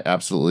 And I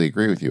absolutely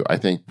agree with you. I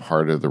think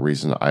part of the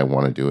reason I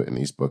want to do it in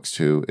these books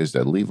too is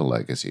to leave a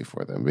legacy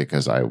for them,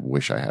 because I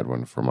wish I had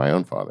one for my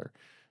own father.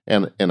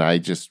 And I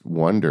just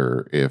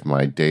wonder if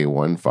my day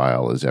one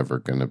file is ever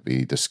going to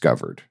be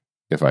discovered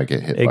if I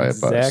get hit by a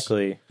bus.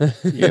 Exactly.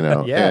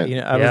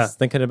 Yeah. I was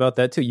thinking about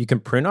that too. You can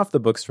print off the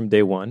books from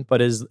day one,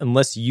 but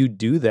unless you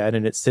do that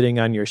and it's sitting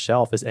on your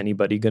shelf, is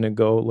anybody going to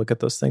go look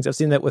at those things? I've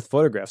seen that with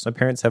photographs. My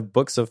parents have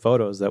books of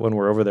photos that when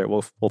we're over there,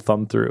 we'll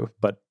thumb through,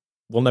 but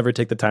we'll never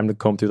take the time to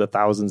comb through the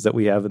thousands that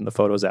we have in the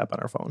Photos app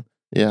on our phone.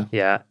 Yeah.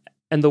 Yeah.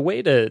 And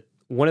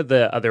one of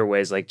the other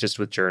ways, like just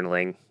with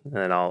journaling,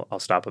 and I'll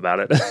stop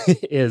about it,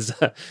 is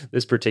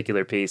this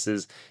particular piece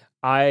is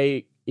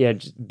being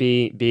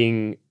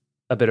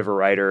a bit of a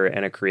writer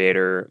and a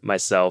creator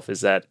myself,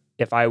 is that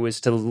if I was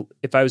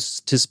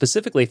to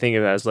specifically think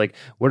about it as like,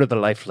 what are the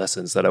life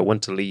lessons that I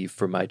want to leave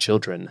for my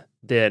children,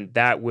 then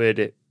that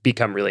would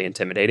become really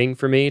intimidating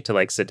for me to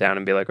like sit down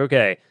and be like,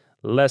 okay,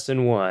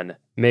 lesson 1,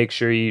 make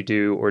sure you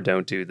do or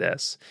don't do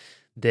this.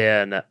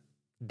 Then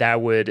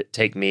that would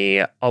take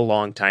me a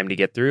long time to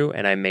get through,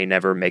 and I may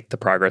never make the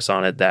progress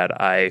on it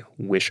that I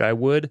wish I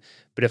would.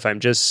 But if I'm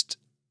just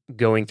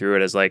going through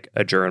it as like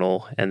a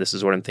journal, and this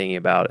is what I'm thinking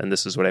about, and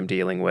this is what I'm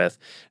dealing with,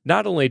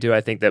 not only do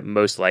I think that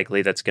most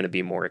likely that's going to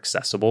be more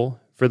accessible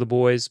for the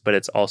boys, but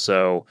it's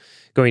also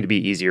going to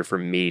be easier for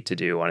me to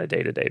do on a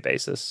day-to-day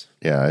basis.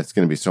 Yeah, it's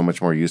going to be so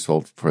much more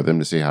useful for them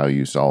to see how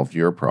you solved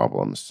your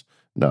problems,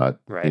 not,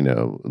 Right.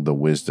 The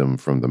wisdom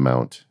from the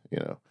mount,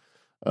 Yeah,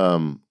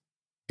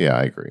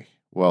 I agree.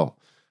 Well,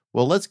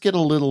 let's get a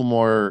little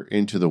more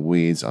into the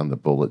weeds on the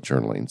bullet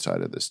journaling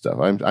side of this stuff.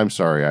 I'm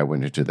sorry I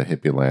went into the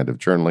hippie land of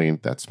journaling.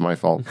 That's my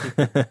fault.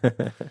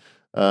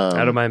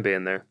 I don't mind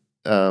being there.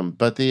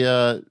 But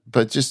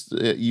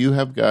you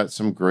have got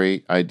some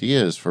great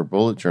ideas for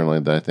bullet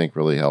journaling that I think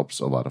really helps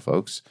a lot of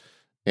folks.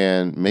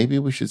 And maybe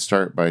we should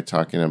start by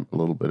talking a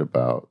little bit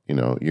about,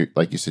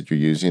 like you said, you're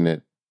using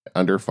it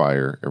under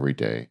fire every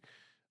day.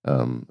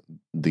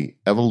 The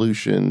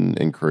evolution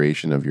and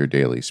creation of your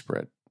daily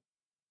spread.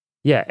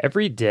 Yeah,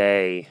 every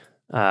day,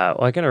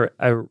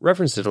 I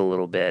referenced it a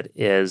little bit,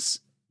 is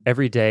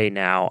every day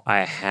now I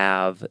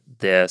have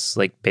this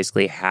like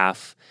basically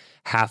half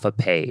a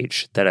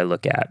page that I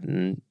look at.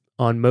 And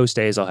on most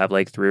days I'll have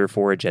like 3 or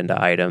 4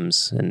 agenda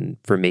items. And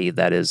for me,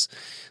 that is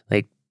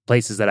like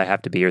places that I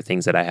have to be or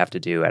things that I have to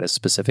do at a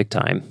specific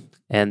time.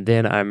 And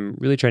then I'm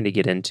really trying to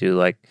get into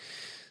like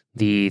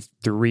the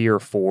 3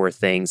 or 4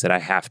 things that I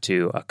have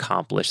to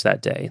accomplish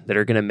that day that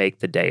are going to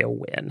make the day a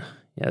win.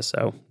 Yeah,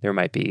 so there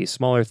might be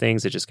smaller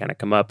things that just kind of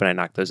come up and I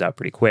knock those out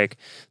pretty quick.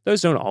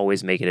 Those don't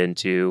always make it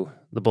into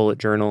the bullet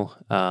journal.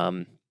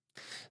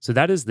 So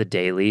that is the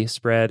daily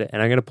spread.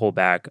 And I'm going to pull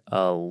back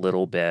a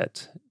little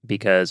bit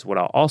because what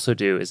I'll also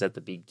do is at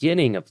the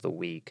beginning of the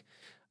week,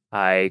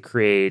 I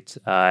create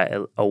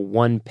a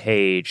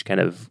 1-page kind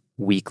of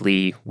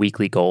weekly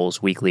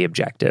goals, weekly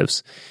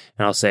objectives.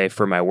 And I'll say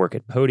for my work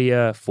at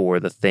Podia, for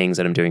the things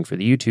that I'm doing for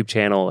the YouTube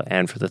channel,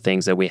 and for the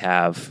things that we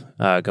have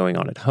going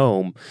on at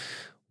home,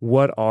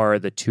 what are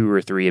the 2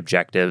 or 3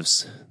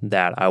 objectives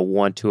that I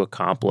want to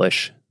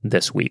accomplish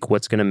this week?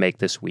 What's going to make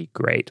this week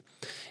great?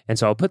 And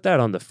so I'll put that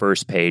on the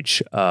first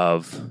page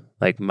of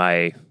like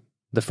the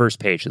first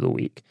page of the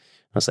week.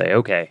 I'll say,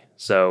 okay,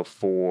 so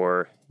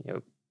for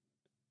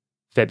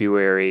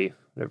February,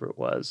 whatever it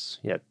was,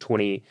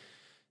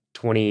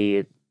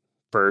 22nd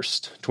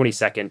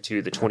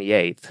to the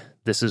 28th,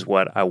 this is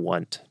what I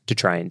want to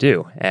try and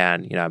do.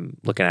 And, I'm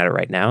looking at it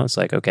right now. It's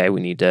like, okay, we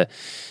need to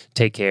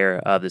take care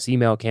of this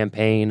email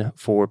campaign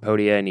for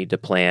Podia. I need to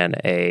plan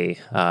a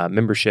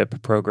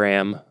membership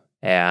program.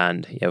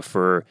 And,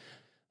 for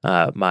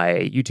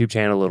my YouTube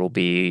channel, it'll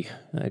be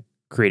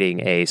creating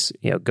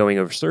going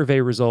over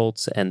survey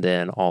results, and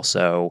then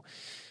also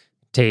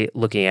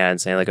looking at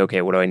and saying like,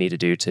 okay, what do I need to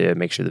do to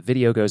make sure the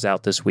video goes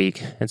out this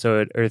week? And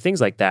so or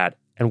things like that.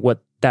 And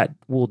what that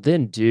will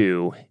then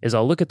do is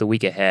I'll look at the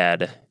week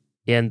ahead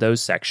in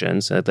those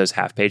sections, those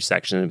half-page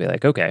sections, and be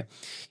like, okay,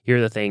 here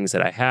are the things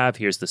that I have.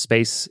 Here's the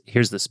space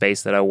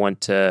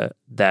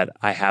that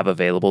I have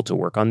available to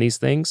work on these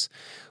things.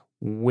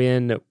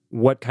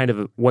 What kind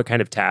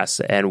of tasks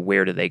and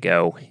where do they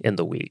go in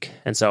the week?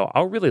 And so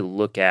I'll really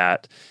look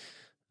at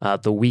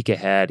the week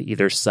ahead,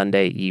 either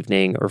Sunday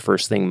evening or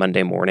first thing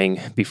Monday morning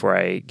before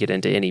I get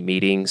into any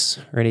meetings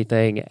or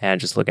anything,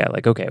 and just look at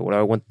like, okay, what do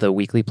I want the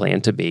weekly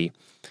plan to be?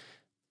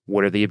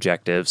 What are the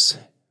objectives?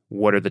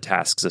 What are the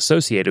tasks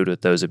associated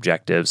with those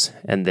objectives?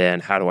 And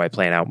then how do I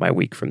plan out my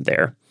week from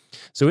there?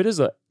 So it is,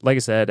 like I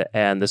said,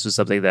 and this was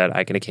something that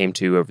I kind of came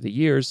to over the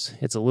years.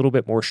 It's a little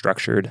bit more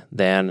structured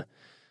than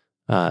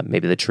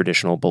maybe the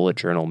traditional bullet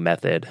journal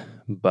method,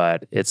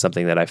 but it's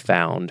something that I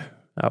found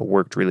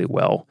worked really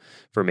well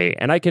for me.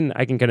 And I can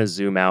kind of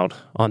zoom out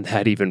on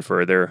that even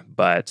further,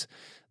 but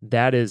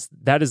that is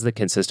the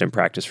consistent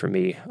practice for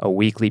me. A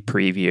weekly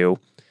preview,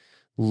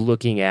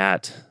 looking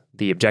at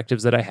the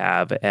objectives that I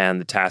have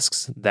and the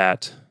tasks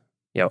that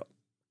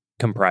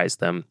comprise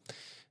them,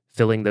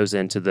 filling those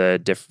into the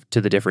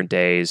different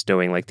days,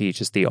 doing like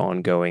the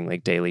ongoing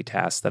like daily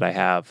tasks that I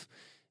have,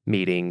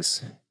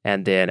 meetings,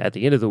 and then at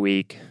the end of the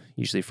week,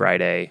 usually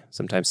Friday,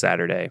 sometimes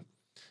Saturday,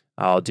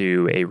 I'll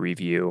do a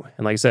review.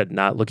 And like I said,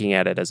 not looking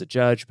at it as a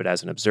judge, but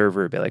as an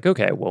observer, be like,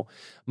 okay, well,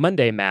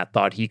 Monday Matt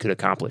thought he could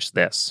accomplish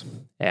this.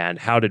 And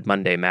how did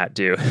Monday Matt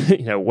do?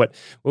 What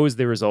was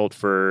the result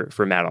for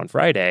Matt on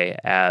Friday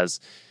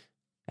as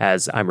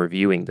I'm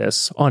reviewing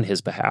this on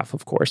his behalf,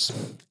 of course,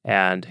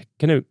 and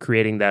kind of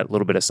creating that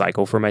little bit of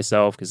cycle for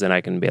myself, because then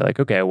I can be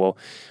like, okay, well,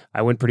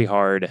 I went pretty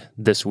hard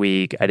this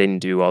week. I didn't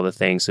do all the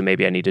things, so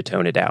maybe I need to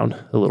tone it down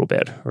a little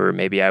bit. Or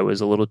maybe I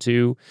was a little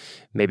too,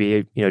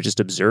 just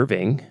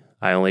observing.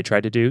 I only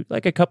tried to do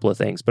like a couple of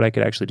things, but I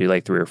could actually do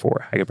like 3 or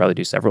 4. I could probably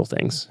do several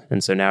things.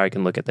 And so now I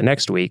can look at the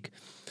next week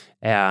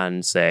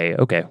and say,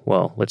 okay,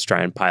 well, let's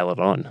try and pile it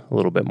on a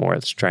little bit more.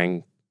 Let's try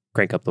and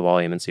crank up the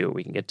volume and see what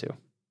we can get to.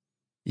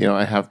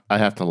 I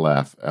have to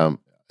laugh.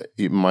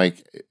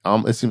 Mike,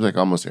 it seems like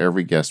almost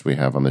every guest we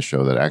have on the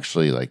show that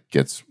actually like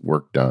gets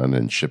work done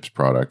and ships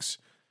products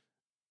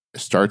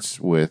starts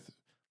with,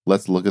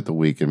 let's look at the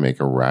week and make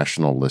a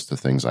rational list of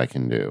things I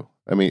can do.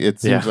 I mean, it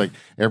seems like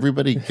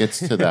everybody gets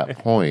to that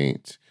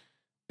point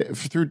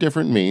through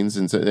different means,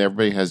 and so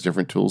everybody has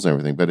different tools and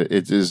everything. But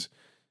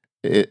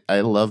I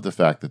love the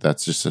fact that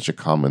that's just such a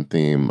common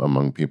theme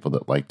among people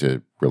that like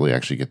to really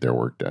actually get their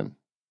work done.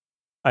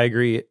 I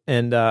agree.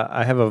 And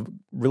I have a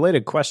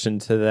related question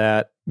to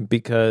that,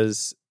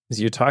 because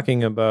you're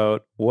talking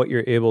about what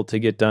you're able to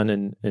get done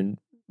and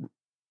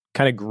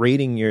kind of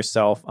grading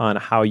yourself on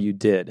how you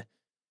did.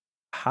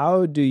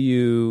 How do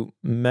you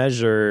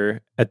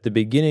measure at the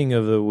beginning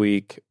of the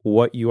week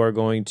what you are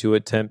going to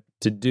attempt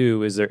to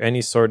do? Is there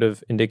any sort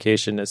of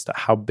indication as to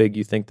how big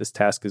you think this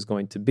task is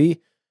going to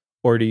be?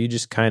 Or do you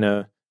just kind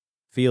of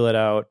feel it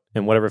out,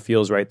 and whatever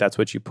feels right, that's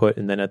what you put,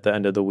 and then at the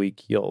end of the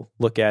week, you'll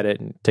look at it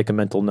and take a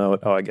mental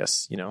note, oh, I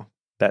guess,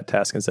 that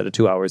task, instead of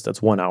 2 hours,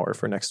 that's 1 hour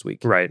for next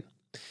week. Right.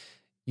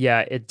 Yeah,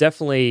 it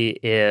definitely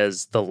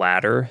is the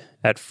latter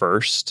at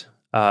first,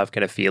 of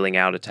kind of feeling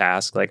out a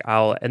task.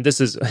 And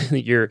this is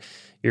your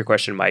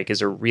question, Mike,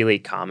 is a really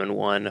common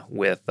one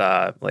with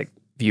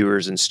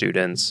viewers and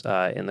students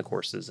in the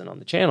courses and on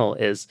the channel,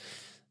 is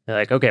they're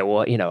like, okay,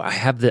 well, I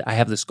have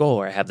this goal,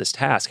 or I have this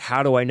task.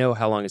 How do I know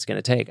how long it's going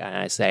to take? And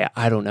I say,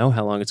 I don't know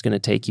how long it's going to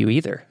take you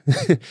either.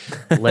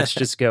 Let's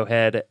just go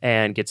ahead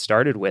and get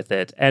started with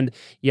it. And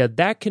yeah,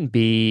 that can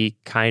be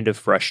kind of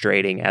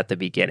frustrating at the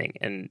beginning.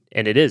 And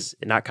it is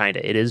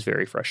it is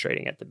very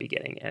frustrating at the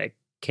beginning, and it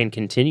can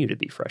continue to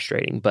be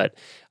frustrating. But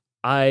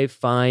I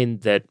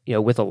find that,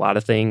 with a lot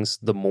of things,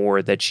 the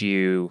more that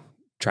you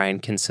try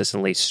and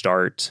consistently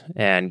start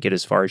and get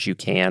as far as you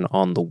can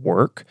on the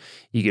work,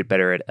 you get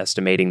better at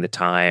estimating the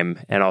time,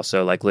 and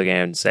also looking at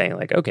it and saying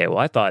okay, well,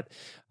 I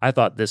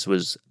thought this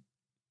was,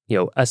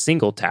 a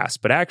single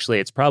task, but actually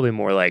it's probably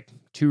more like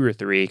 2 or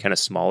 3 kind of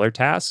smaller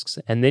tasks.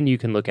 And then you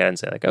can look at it and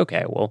say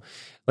okay, well,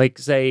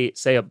 say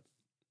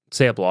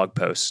a blog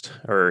post,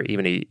 or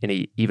even a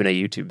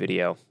YouTube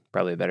video,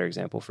 probably a better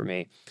example for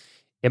me.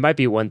 It might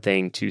be one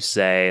thing to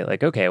say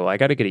okay, well, I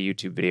got to get a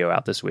YouTube video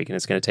out this week, and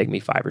it's going to take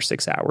me 5 or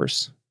 6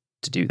 hours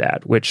to do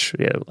that, which,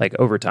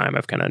 over time,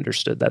 I've kind of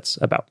understood that's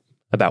about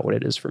what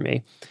it is for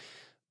me.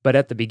 But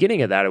at the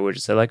beginning of that, I would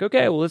just say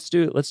okay, well, let's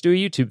do a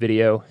YouTube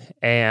video.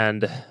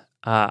 And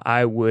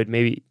I would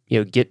maybe,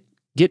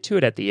 get to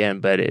it at the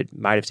end, but it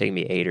might have taken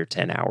me 8 or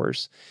 10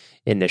 hours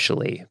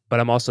initially.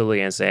 But I'm also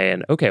looking and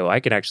saying, okay, well, I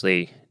can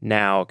actually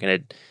now kind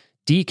of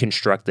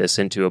deconstruct this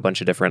into a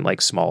bunch of different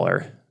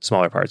smaller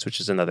parts,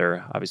 which is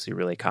another obviously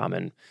really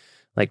common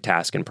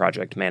task and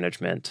project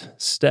management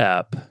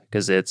step,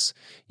 because it's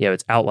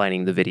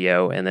outlining the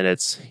video, and then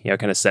it's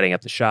kind of setting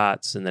up the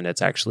shots, and then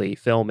it's actually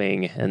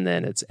filming, and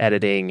then it's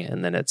editing,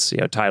 and then it's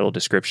title,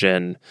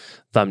 description,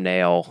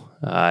 thumbnail,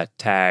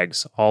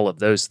 tags, all of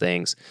those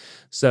things.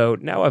 So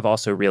now I've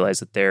also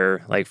realized that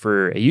they're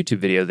for a YouTube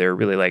video, there are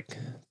really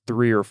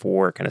 3 or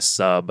 4 kind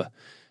of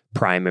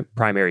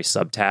primary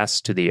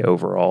subtasks to the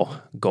overall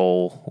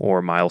goal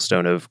or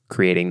milestone of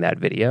creating that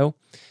video.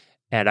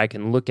 And I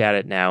can look at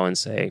it now and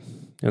say,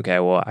 okay,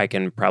 well, I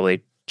can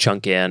probably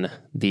chunk in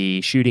the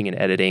shooting and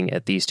editing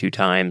at these 2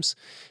 times,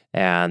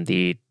 and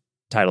the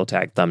title,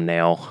 tag,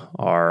 thumbnail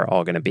are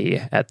all going to be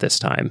at this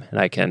time. And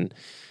I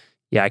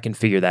can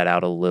figure that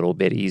out a little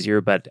bit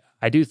easier. But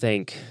I do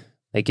think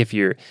if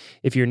you're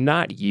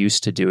not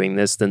used to doing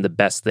this, then the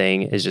best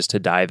thing is just to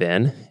dive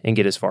in and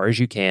get as far as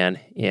you can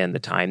in the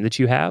time that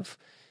you have,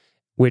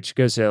 which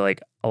goes to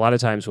a lot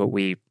of times what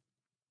we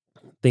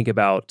think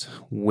about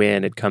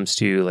when it comes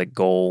to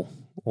goal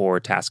or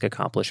task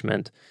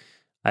accomplishment.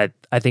 I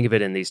think of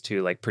it in these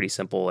 2 pretty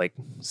simple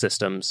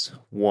systems.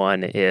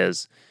 One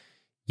is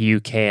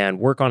you can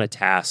work on a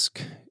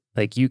task,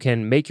 you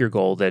can make your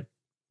goal that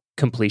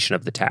completion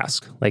of the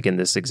task. In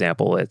this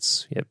example,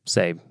 it's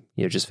say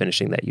just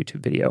finishing that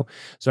YouTube video.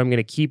 So I'm going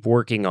to keep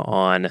working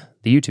on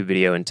the YouTube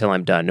video until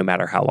I'm done, no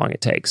matter how long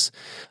it takes.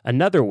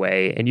 Another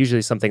way, and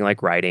usually something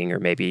like writing or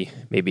maybe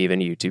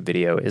even a YouTube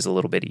video is a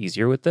little bit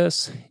easier with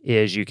this,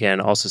 is you can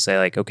also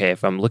say okay,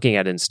 if I'm looking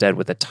at it instead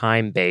with a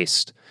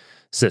time-based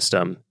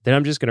system, then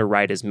I'm just going to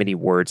write as many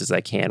words as I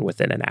can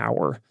within an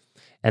hour.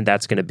 And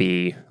that's going to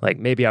be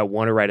maybe I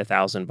want to write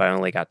 1,000, but I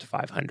only got to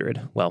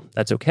 500. Well,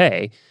 that's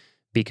okay,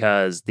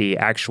 because the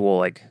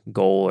actual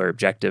goal or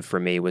objective for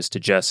me was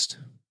just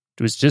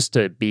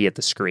to be at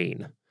the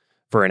screen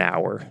for an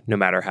hour, no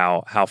matter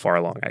how far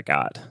along I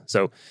got.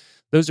 So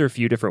those are a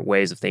few different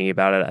ways of thinking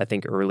about it. I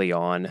think early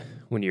on,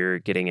 when you're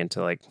getting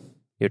into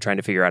trying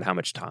to figure out how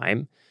much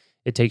time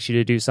it takes you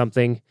to do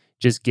something,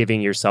 just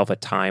giving yourself a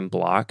time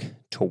block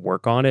to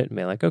work on it and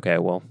be okay,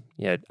 well,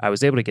 I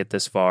was able to get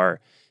this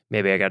far.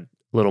 Maybe I got a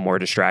little more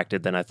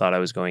distracted than I thought I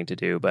was going to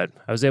do, but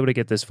I was able to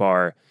get this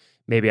far.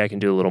 Maybe I can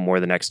do a little more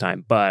the next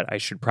time, but I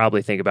should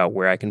probably think about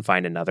where I can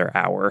find another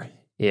hour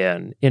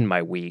in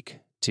my week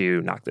to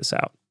knock this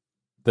out.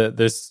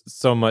 There's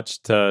so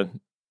much to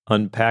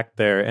unpack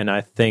there, and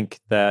I think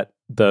that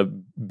the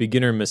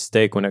beginner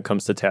mistake when it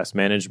comes to task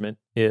management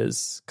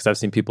is, because I've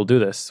seen people do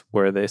this,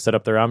 where they set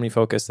up their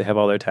OmniFocus, they have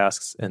all their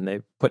tasks, and they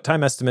put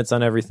time estimates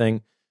on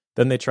everything.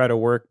 Then they try to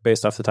work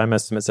based off the time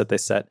estimates that they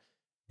set,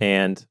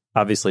 and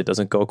obviously it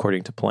doesn't go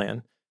according to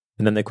plan.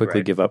 and then they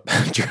quickly give up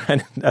trying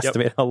to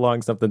estimate how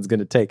long something's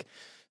going to take.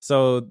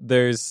 So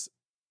there's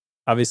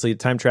obviously a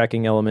time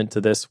tracking element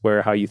to this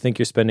where how you think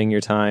you're spending your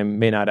time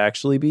may not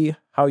actually be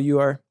how you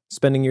are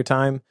spending your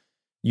time.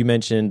 You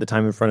mentioned the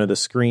time in front of the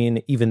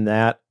screen. Even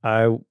that,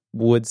 I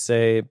would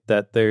say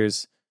that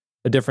there's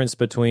a difference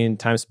between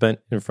time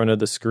spent in front of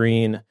the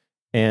screen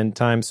and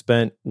time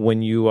spent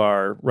when you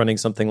are running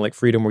something like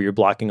Freedom where you're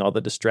blocking all the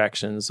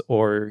distractions,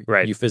 or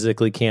you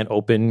physically can't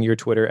open your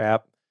Twitter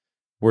app,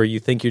 where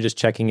you think you're just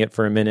checking it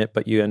for a minute,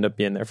 but you end up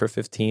being there for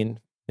 15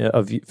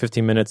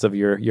 minutes of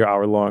your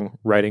hour-long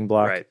writing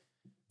block. Right.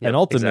 Yep, and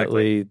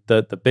ultimately,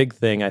 the big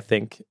thing, I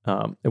think,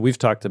 and we've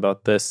talked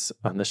about this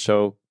on the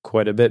show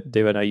quite a bit,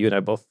 David, you and I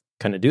both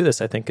kind of do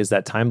this, I think, is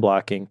that time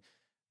blocking.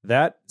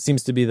 That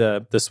seems to be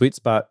the sweet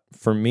spot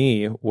for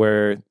me,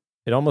 where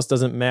it almost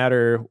doesn't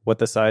matter what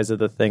the size of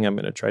the thing I'm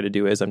going to try to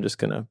do is. I'm just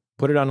going to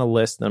put it on a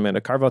list, and I'm going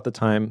to carve out the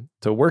time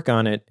to work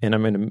on it, and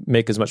I'm going to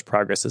make as much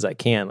progress as I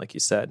can, like you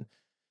said.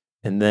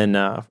 And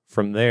then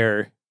from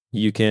there,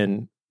 you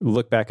can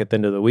look back at the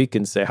end of the week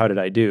and say, how did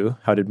I do?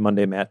 How did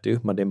Monday Matt do?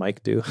 Monday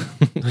Mike do?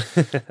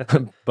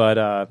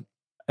 But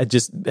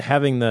just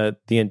having the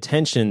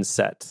intention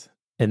set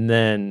and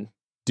then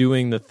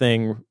doing the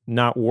thing,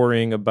 not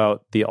worrying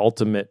about the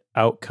ultimate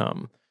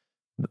outcome,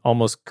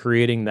 almost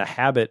creating the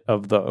habit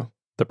of the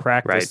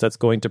practice that's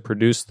going to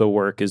produce the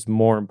work is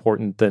more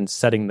important than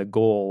setting the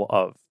goal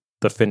of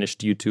the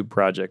finished YouTube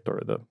project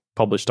or the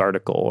published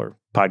article or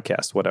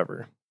podcast,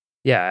 whatever.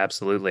 Yeah,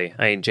 absolutely.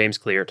 I mean, James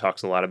Clear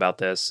talks a lot about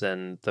this,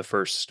 and the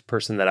first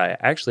person that I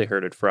actually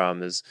heard it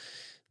from is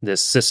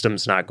this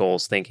systems, not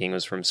goals thinking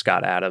was from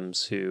Scott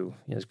Adams, who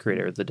is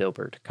creator of the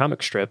Dilbert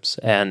comic strips.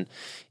 And,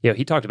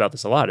 he talked about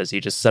this a lot, is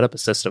you just set up a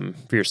system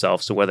for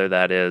yourself. So whether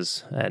that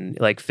is, and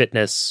like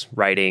fitness,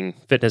 writing,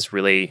 fitness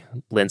really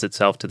lends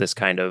itself to this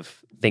kind of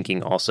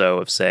thinking also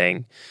of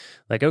saying,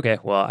 like, okay,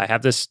 well, I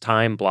have this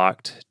time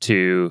blocked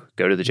to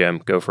go to the gym,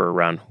 go for a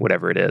run,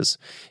 whatever it is.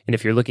 And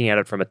if you're looking at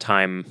it from a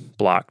time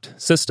blocked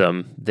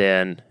system,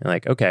 then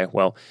like, okay,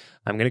 well,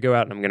 I'm going to go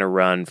out and I'm going to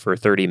run for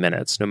 30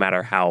 minutes, no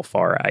matter how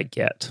far I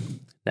get.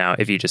 Now,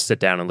 if you just sit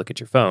down and look at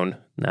your phone,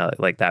 now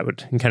like that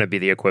would kind of be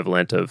the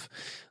equivalent of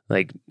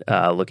like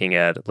looking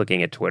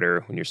at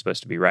Twitter when you're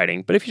supposed to be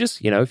writing. But if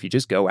you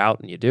just go out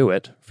and you do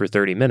it for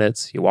 30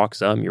 minutes, you walk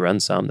some, you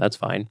run some, that's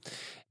fine.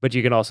 But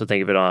you can also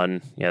think of it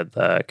on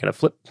the kind of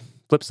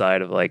flip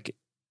side of like,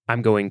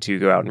 I'm going to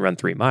go out and run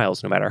 3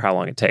 miles no matter how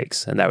long it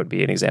takes. And that would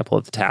be an example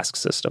of the task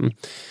system.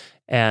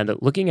 And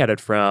looking at it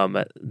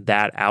from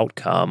that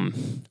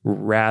outcome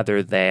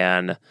rather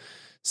than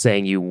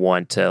saying you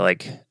want to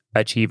like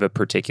achieve a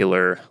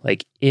particular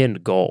like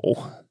end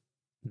goal,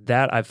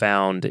 that I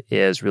found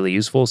is really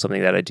useful.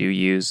 Something that I do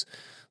use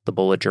the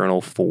bullet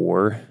journal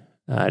for,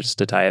 just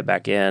to tie it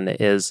back in,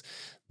 is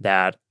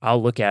that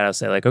I'll look at it and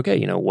say like,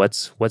 okay,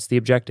 what's the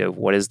objective?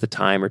 What is the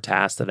time or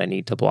task that I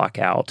need to block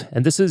out?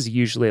 And this is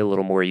usually a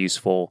little more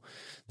useful.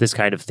 This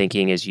kind of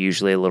thinking is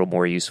usually a little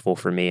more useful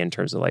for me in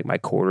terms of like my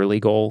quarterly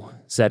goal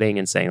setting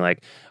and saying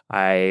like,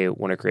 I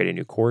want to create a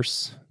new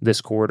course this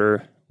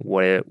quarter.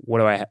 What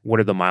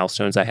are the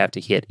milestones I have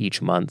to hit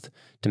each month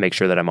to make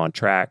sure that I'm on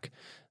track?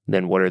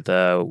 Then what are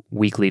the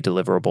weekly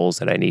deliverables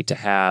that I need to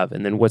have?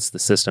 And then what's the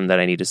system that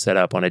I need to set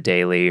up on a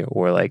daily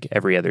or like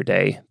every other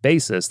day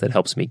basis that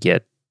helps me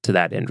get to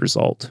that end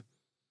result?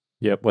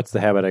 Yep. What's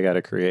the habit I got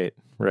to create?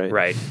 Right.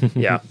 Right.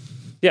 Yeah.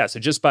 Yeah. So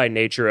just by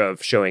nature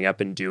of showing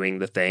up and doing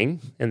the thing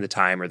and the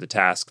time or the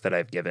task that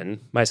I've given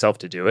myself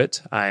to do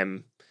it,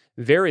 I'm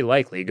very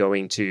likely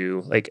going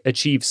to like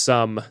achieve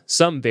some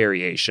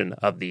variation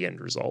of the end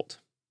result.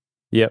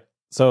 Yep.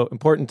 So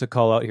important to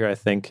call out here, I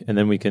think, and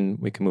then we can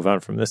move on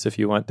from this if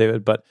you want,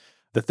 David. But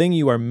the thing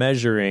you are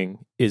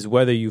measuring is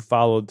whether you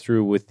followed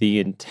through with the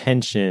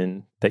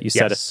intention that you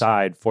set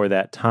aside for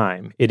that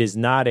time. It is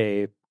not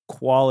a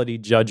quality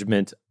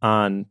judgment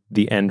on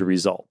the end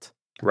result.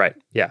 Right.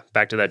 Yeah.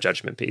 Back to that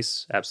judgment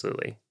piece.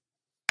 Absolutely.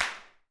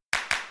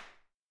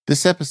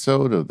 This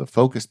episode of the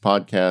Focus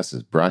Podcast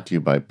is brought to you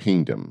by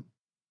Pingdom.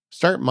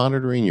 Start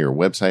monitoring your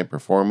website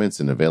performance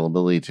and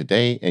availability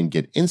today and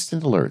get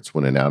instant alerts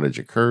when an outage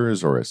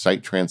occurs or a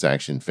site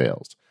transaction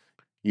fails.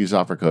 Use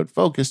offer code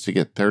FOCUS to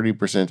get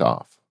 30%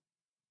 off.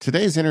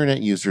 Today's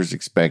internet users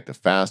expect a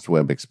fast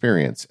web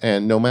experience,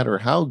 and no matter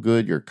how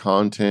good your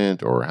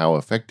content or how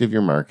effective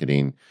your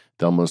marketing,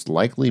 they'll most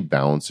likely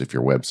bounce if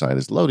your website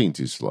is loading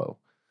too slow.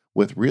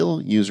 With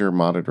real user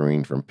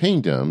monitoring from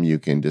Pingdom, you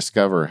can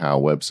discover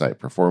how website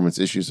performance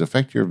issues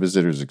affect your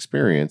visitors'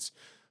 experience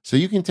so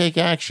you can take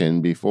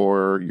action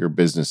before your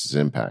business is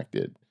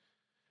impacted.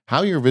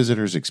 How your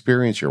visitors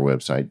experience your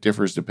website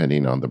differs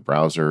depending on the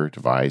browser,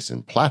 device,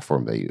 and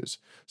platform they use.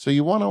 So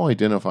you want to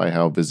identify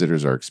how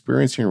visitors are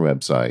experiencing your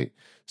website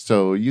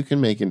so you can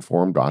make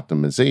informed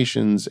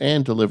optimizations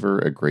and deliver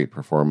a great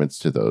performance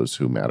to those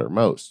who matter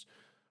most.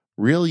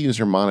 Real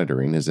user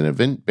monitoring is an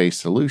event-based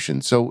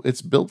solution, so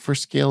it's built for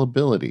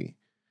scalability.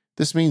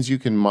 This means you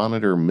can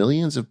monitor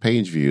millions of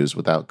page views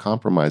without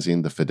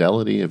compromising the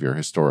fidelity of your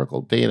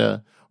historical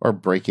data or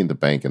breaking the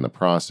bank in the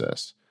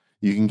process.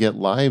 You can get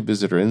live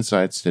visitor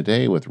insights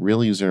today with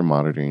real user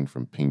monitoring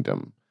from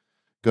Pingdom.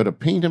 Go to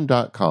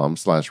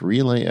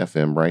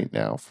pingdom.com/relayfm right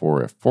now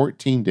for a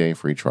 14-day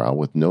free trial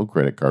with no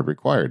credit card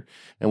required.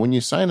 And when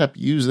you sign up,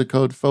 use the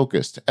code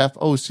FOCUSED,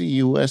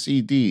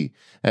 FOCUSED,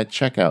 at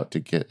checkout to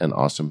get an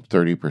awesome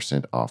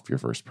 30% off your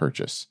first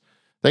purchase.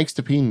 Thanks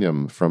to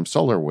Pingdom from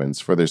SolarWinds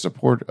for their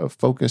support of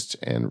Focused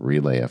and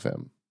Relay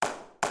FM.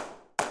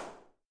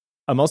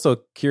 I'm also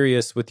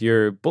curious with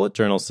your bullet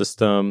journal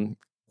system,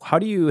 how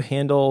do you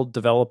handle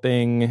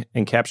developing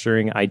and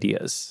capturing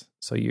ideas?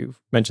 So you've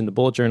mentioned the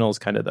bullet journal is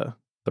kind of the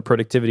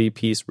productivity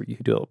piece where you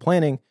do a little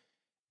planning.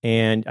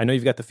 And I know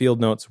you've got the field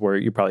notes where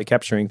you're probably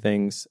capturing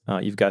things.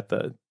 You've got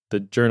the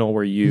journal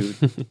where you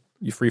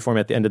freeform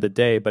at the end of the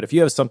day. But if you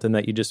have something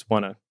that you just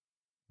want to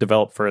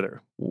develop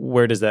further,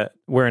 where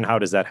and how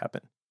does that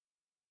happen?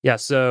 Yeah,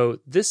 so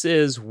this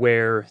is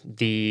where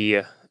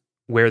the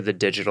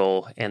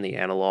digital and the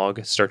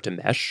analog start to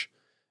mesh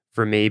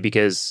for me,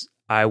 because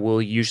I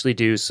will usually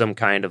do some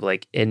kind of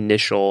like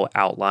initial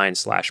outline /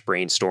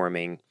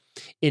 brainstorming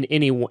in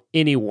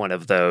any one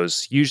of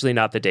those, usually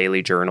not the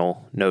daily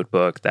journal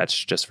notebook.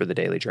 That's just for the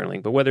daily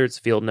journaling. But whether it's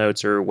field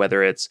notes or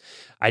whether it's,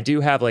 I do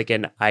have like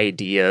an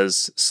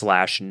ideas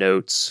 /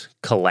 notes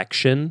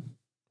collection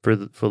for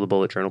the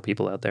bullet journal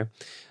people out there,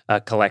 a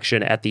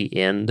collection at the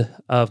end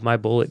of my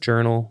bullet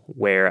journal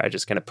where I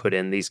just kind of put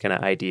in these kind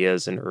of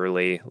ideas and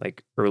early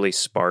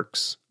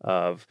sparks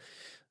of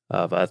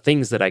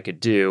things that I could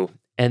do.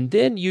 And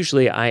then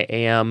usually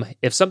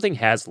if something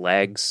has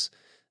legs,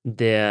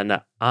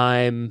 then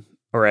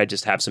or I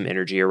just have some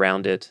energy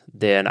around it,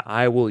 then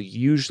I will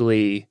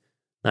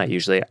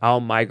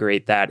I'll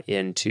migrate that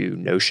into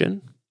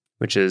Notion,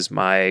 which is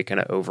my kind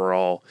of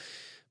overall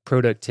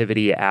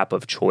productivity app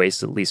of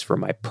choice, at least for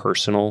my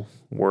personal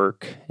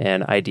work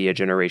and idea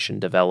generation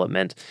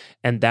development.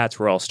 And that's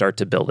where I'll start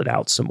to build it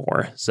out some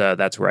more. So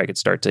that's where I could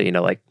start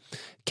to, like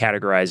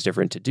categorize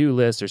different to-do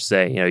lists, or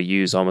say,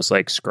 use almost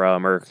like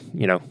Scrum or,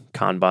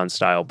 Kanban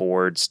style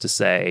boards to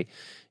say,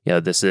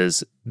 this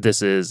is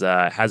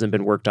hasn't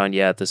been worked on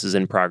yet. This is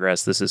in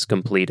progress. This is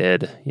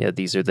completed.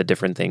 These are the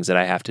different things that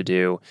I have to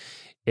do.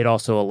 It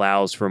also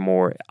allows for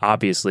more,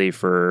 obviously,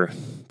 for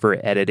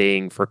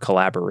editing, for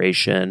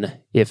collaboration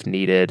if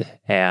needed,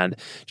 and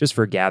just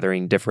for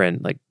gathering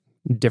different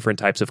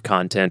types of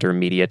content or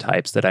media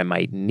types that I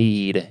might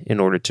need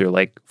in order to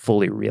like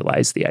fully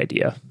realize the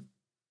idea.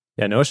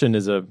 Yeah, Notion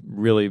is a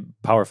really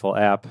powerful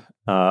app.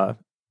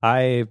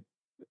 I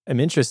am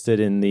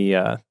interested in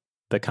the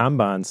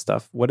Kanban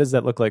stuff. What does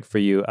that look like for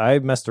you? I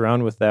messed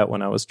around with that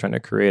when I was trying to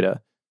create a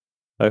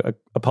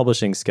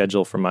publishing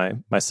schedule for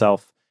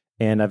myself.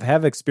 And I've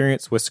have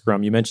experience with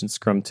Scrum. You mentioned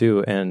Scrum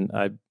too, and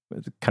I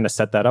kind of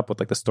set that up with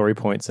like the story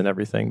points and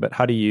everything. But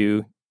how do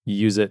you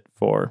use it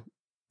for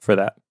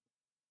that?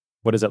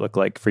 What does that look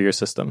like for your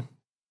system?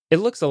 It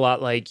looks a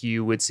lot like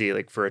you would see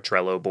like for a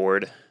Trello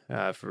board,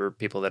 for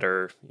people that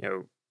are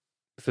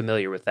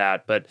familiar with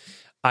that. But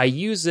I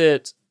use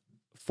it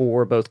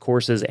for both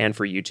courses and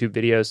for YouTube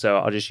videos. So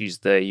I'll just use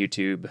the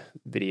YouTube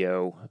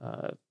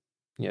video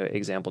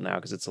example now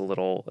because it's a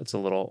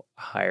little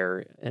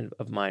higher end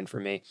of mine for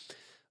me.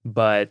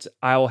 But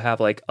I'll have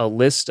like a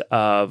list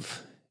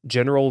of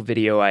general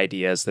video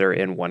ideas that are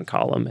in one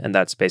column. And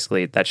that's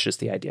just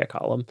the idea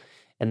column.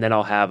 And then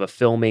I'll have a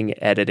filming,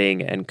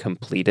 editing, and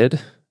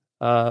completed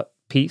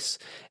piece.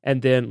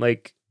 And then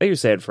like you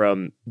said,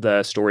 from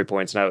the story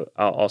points, and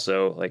I'll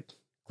also like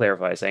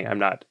clarify saying I'm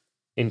not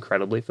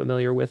incredibly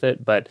familiar with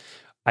it, but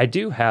I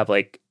do have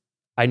I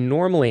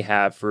normally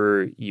have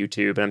for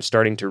YouTube, and I'm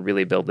starting to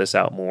really build this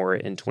out more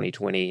in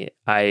 2020.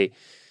 I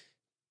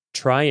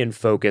try and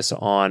focus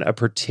on a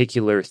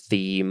particular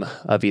theme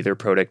of either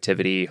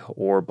productivity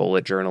or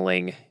bullet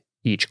journaling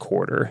each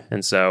quarter.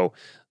 And so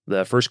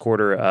the first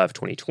quarter of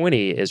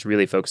 2020 is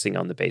really focusing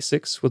on the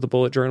basics with the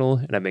bullet journal.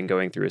 And I've been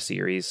going through a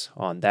series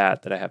on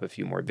that I have a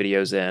few more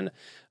videos in.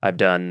 I've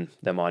done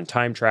them on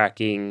time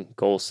tracking,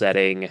 goal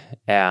setting.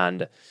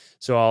 And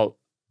so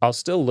I'll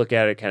still look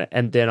at it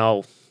and then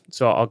I'll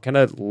kind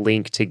of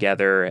link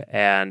together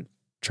and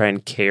try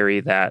and carry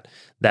that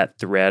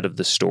thread of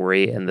the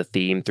story and the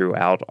theme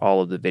throughout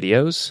all of the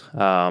videos.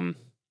 And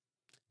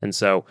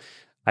so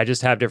I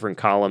just have different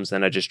columns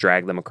and I just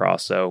drag them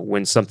across. So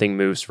when something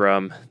moves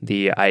from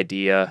the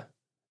idea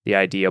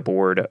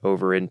board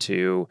over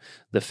into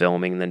the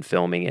filming, then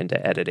filming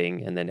into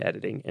editing, and then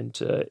editing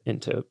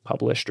into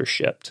published or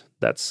shipped.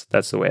 That's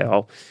the way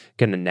I'll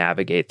kind of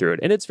navigate through it.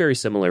 And it's very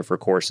similar for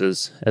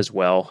courses as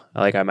well.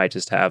 Like I might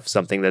just have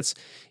something that's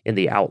in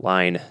the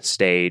outline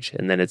stage,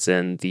 and then it's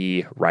in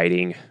the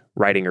writing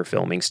or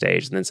filming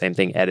stage, and then same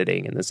thing,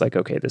 editing, and it's like,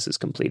 okay, this is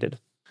completed.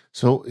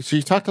 So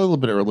you talked a little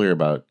bit earlier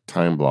about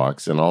time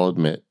blocks, and I'll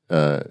admit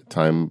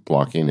time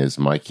blocking is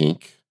my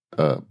kink.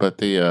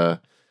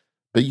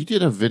 But you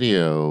did a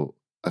video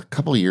a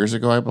couple of years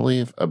ago, I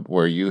believe,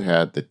 where you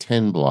had the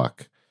 10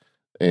 block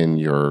in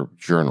your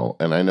journal.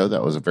 And I know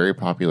that was a very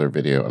popular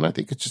video, and I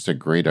think it's just a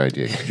great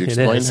idea. Could you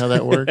explain how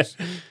that works?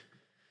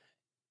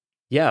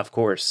 Yeah, of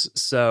course.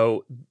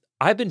 So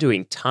I've been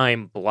doing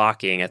time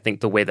blocking, I think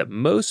the way that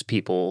most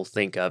people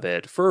think of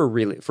it for a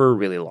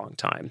really long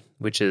time,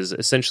 which is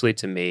essentially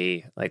to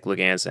me like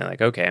looking at it and saying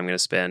like, okay, I'm going to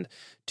spend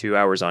 2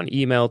 hours on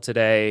email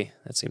today.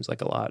 That seems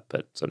like a lot,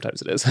 but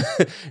sometimes it is. I'm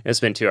going to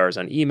spend 2 hours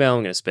on email.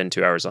 I'm going to spend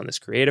 2 hours on this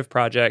creative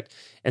project.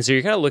 And so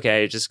you're kind of looking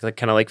at it just like,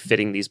 kind of like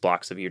fitting these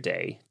blocks of your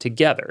day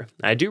together.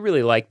 I do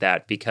really like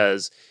that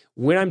because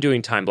when I'm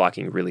doing time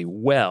blocking really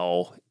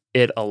well,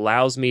 it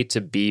allows me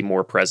to be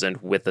more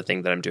present with the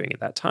thing that I'm doing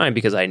at that time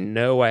because I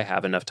know I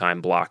have enough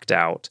time blocked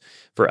out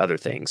for other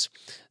things.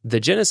 The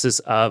genesis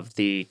of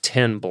the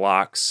 10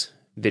 blocks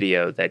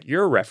video that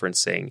you're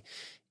referencing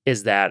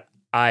is that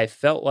I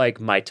felt like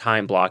my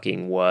time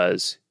blocking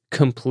was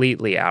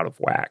completely out of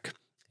whack,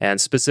 and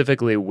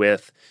specifically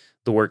with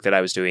the work that I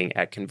was doing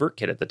at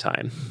ConvertKit at the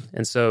time.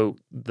 And so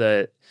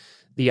the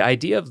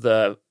idea of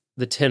the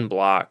 10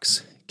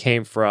 blocks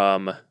came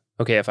from,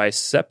 okay, if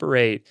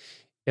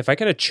I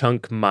kind of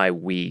chunk my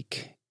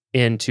week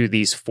into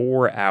these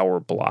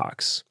 4-hour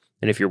blocks,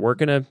 and if you're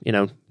working a,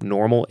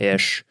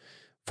 normal-ish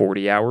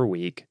 40-hour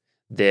week,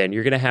 then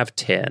you're going to have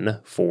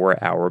 10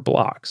 4-hour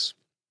blocks.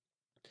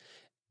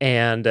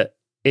 And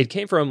it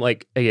came from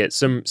like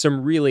some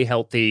really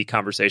healthy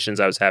conversations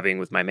I was having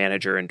with my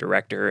manager and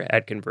director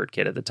at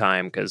ConvertKit at the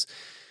time, because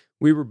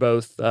we were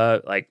both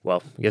I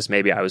guess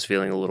maybe I was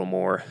feeling a little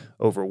more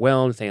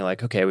overwhelmed, thinking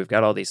like, okay, we've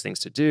got all these things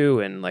to do,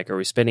 and like, are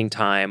we spending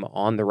time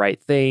on the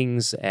right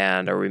things,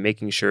 and are we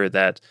making sure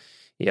that,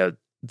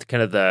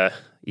 kind of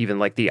even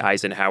like the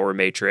Eisenhower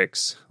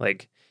matrix,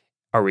 like,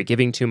 are we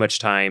giving too much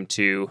time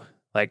to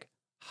like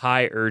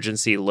high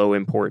urgency, low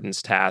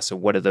importance tasks,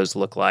 and what do those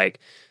look like?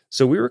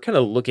 So we were kind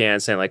of looking at it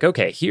and saying like,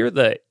 okay,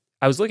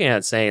 I was looking at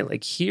it saying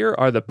like, here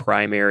are the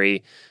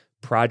primary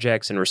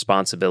projects and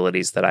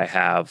responsibilities that I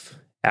have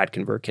at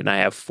ConvertKit, and I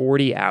have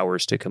 40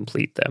 hours to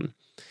complete them.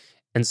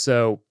 And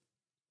so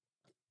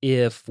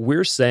if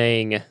we're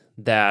saying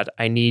that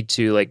I need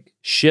to like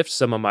shift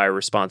some of my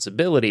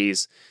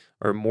responsibilities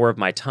or more of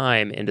my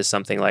time into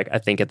something like, I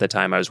think at the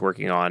time I was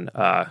working on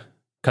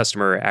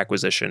customer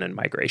acquisition and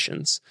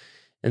migrations.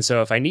 And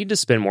so if I need to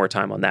spend more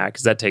time on that,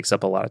 because that takes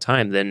up a lot of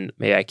time, then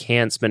maybe I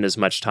can't spend as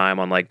much time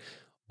on like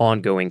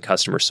ongoing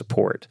customer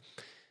support.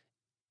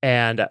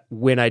 And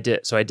when I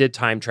did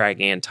time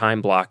tracking and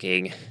time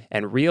blocking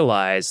and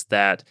realized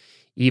that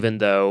even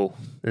though,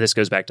 and this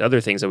goes back to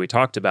other things that we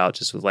talked about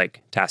just with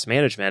like task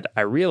management,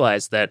 I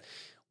realized that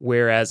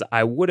whereas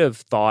I would have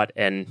thought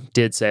and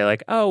did say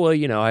like, oh,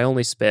 well, I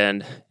only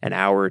spend an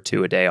hour or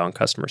two a day on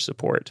customer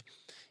support.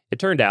 It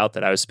turned out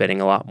that I was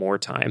spending a lot more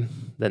time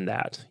than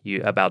that,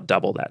 about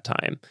double that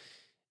time.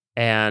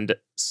 And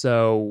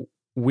so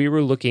we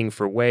were looking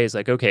for ways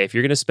like, okay, if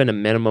you're going to spend a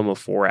minimum of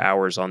 4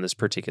 hours on this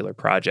particular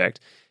project,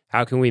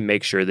 how can we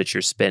make sure that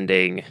you're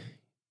spending,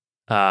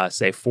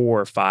 say, 4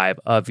 or 5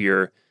 of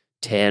your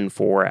 10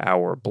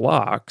 4-hour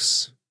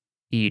blocks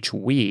each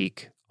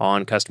week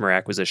on customer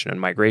acquisition and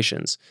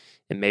migrations?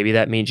 And maybe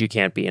that means you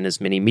can't be in as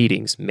many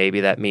meetings.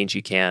 Maybe that means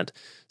you can't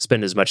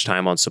spend as much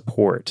time on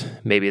support.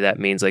 Maybe that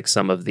means like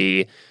some of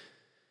the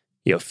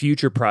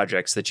future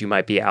projects that you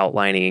might be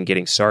outlining and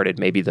getting started,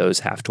 maybe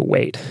those have to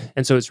wait.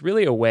 And so it's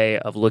really a way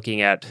of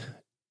looking at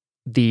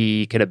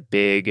the kind of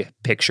big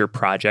picture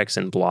projects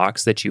and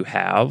blocks that you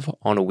have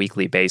on a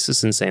weekly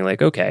basis and saying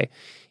like, okay,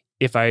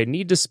 if I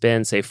need to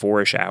spend, say,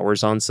 4-ish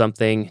hours on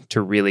something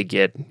to really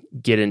get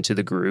into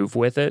the groove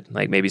with it,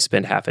 like maybe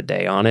spend half a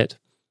day on it,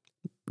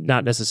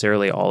 not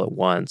necessarily all at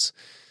once,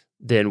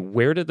 then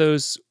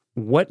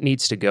what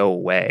needs to go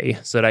away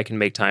so that I can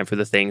make time for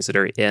the things that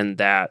are in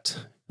that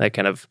like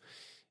kind of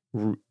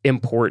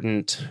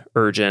important,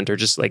 urgent, or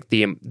just like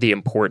the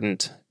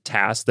important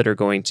tasks that are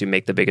going to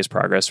make the biggest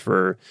progress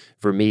for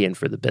me and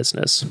for the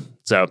business.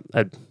 So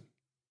I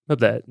hope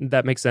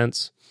that makes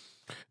sense.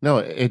 No,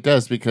 it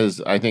does, because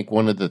I think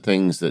one of the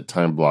things that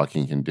time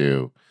blocking can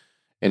do,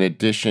 in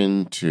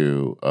addition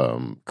to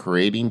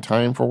creating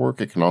time for work,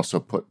 it can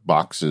also put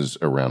boxes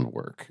around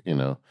work.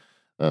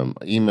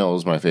 Email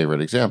is my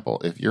favorite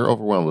example. If you're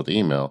overwhelmed with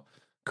email,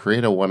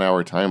 create a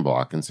 1-hour time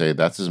block and say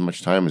that's as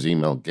much time as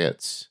email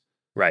gets.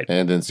 Right.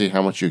 And then see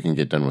how much you can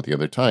get done with the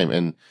other time.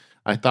 And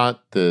I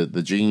thought the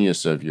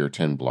genius of your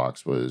 10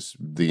 blocks was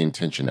the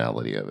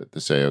intentionality of it, to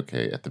say,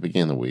 okay, at the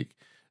beginning of the week,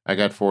 I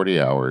got 40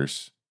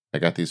 hours. I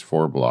got these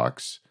 4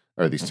 blocks,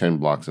 or these 10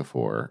 blocks of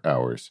 4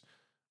 hours.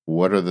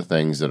 What are the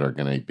things that are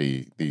going to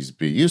be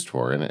used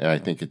for? And I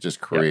think it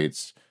just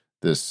creates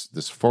this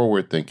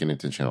forward thinking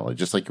intentionality,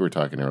 just like you were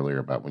talking earlier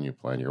about when you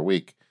plan your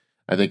week.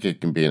 I think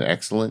it can be an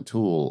excellent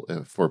tool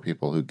for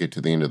people who get to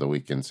the end of the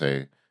week and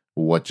say,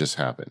 what just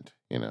happened?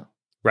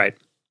 Right.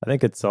 I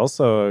think it's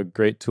also a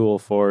great tool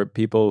for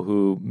people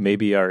who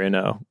maybe are in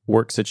a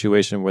work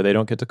situation where they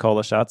don't get to call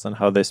the shots on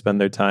how they spend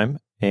their time,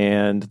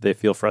 and they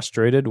feel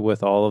frustrated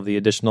with all of the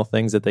additional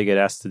things that they get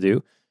asked to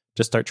do.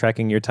 Just start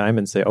tracking your time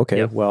and say,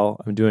 okay,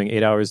 well, I'm doing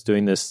 8 hours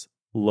doing this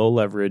low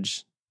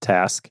leverage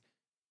task.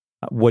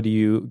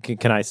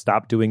 Can I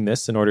stop doing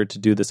this in order to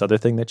do this other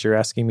thing that you're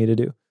asking me to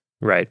do?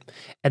 Right.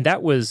 And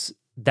that was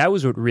that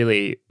was what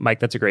really, Mike,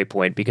 that's a great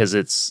point,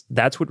 because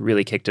that's what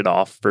really kicked it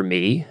off for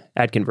me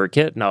at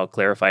ConvertKit. And I'll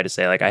clarify to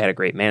say, like, I had a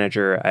great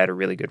manager. I had a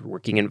really good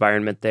working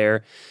environment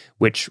there,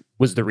 which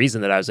was the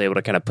reason that I was able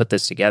to kind of put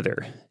this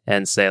together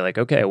and say, like,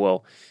 okay,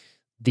 well,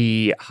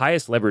 the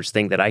highest leverage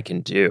thing that I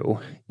can do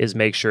is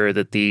make sure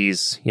that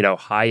these,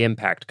 high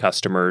impact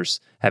customers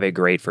have a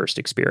great first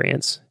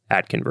experience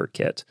at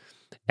ConvertKit.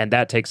 And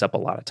that takes up a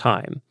lot of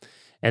time.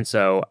 And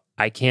so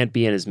I can't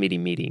be in as many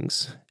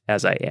meetings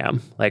as I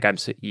am. Like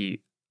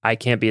I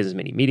can't be in as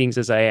many meetings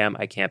as I am.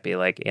 I can't be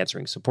like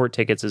answering support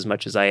tickets as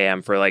much as I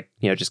am for like,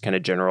 just kind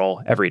of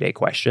general everyday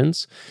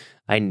questions.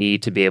 I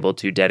need to be able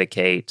to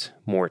dedicate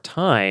more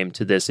time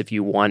to this if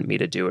you want me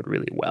to do it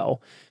really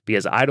well,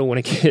 because I don't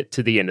want to get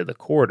to the end of the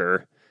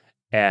quarter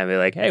and be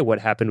like, hey, what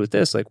happened with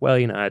this? Like, well,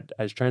 I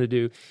was trying to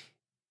do,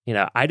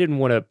 I didn't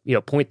want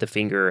to, point the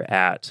finger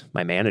at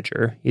my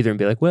manager either and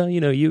be like, well,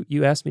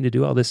 you asked me to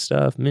do all this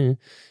stuff. Meh.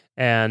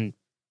 And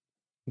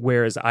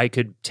whereas I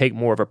could take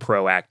more of a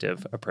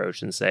proactive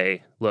approach and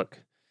say,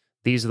 look,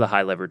 these are the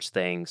high leverage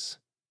things.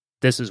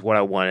 This is what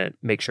I want to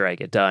make sure I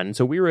get done. And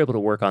so we were able to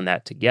work on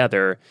that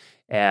together.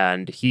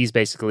 And he's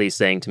basically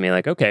saying to me,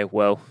 like, okay,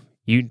 well,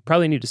 you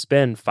probably need to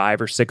spend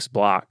 5 or 6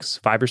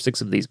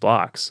 of these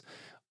blocks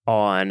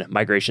on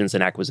migrations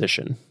and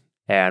acquisition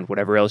and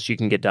whatever else you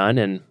can get done.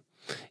 And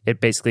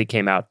it basically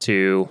came out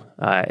to,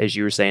 as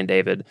you were saying,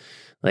 David,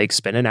 like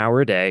spend an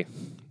hour a day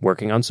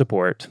working on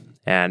support,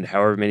 and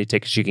however many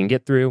tickets you can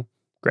get through,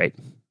 great.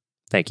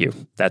 Thank you.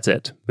 That's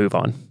it. Move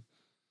on.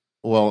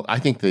 Well, I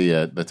think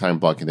the time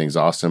blocking thing is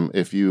awesome.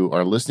 If you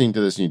are listening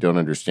to this and you don't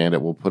understand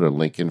it, we'll put a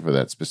link in for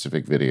that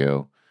specific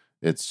video.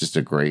 It's just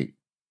a great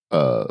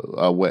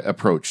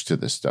approach to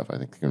this stuff. I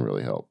think it can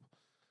really help.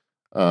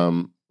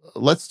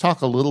 Let's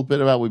talk a little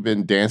bit about, we've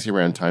been dancing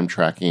around time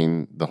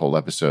tracking the whole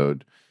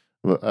episode.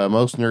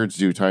 Most nerds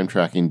do time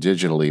tracking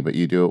digitally, but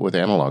you do it with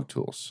analog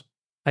tools.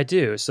 I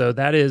do. So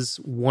that is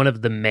one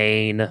of the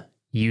main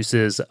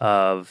uses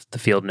of the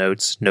Field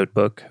Notes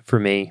notebook for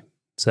me,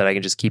 so that I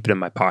can just keep it in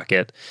my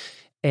pocket.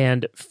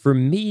 And for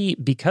me,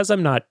 because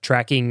I'm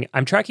tracking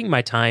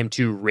my time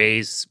to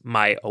raise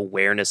my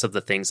awareness of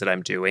the things that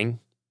I'm doing.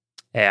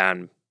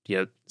 And,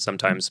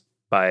 sometimes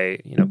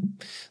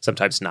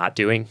sometimes not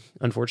doing,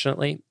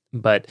 unfortunately.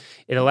 But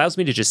it allows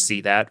me to just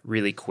see that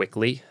really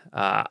quickly,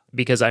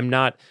 because I'm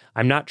not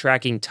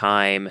tracking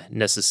time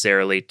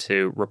necessarily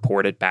to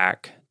report it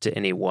back to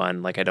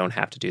anyone. Like, I don't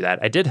have to do that.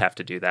 I did have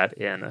to do that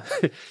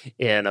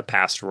in a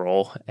past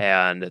role,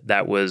 and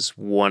that was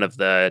one of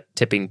the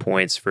tipping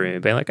points for me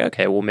being like,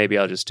 okay, well, maybe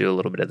I'll just do a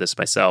little bit of this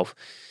myself.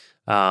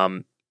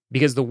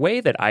 Because the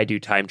way that I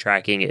do time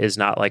tracking is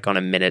not like on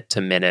a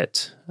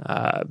minute-to-minute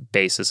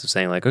basis of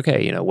saying like,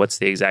 okay, what's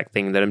the exact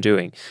thing that I'm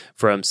doing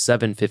from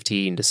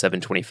 7:15 to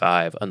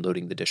 7:25,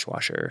 unloading the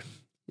dishwasher.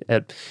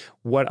 And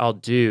what I'll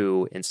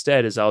do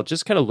instead is I'll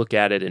just kind of look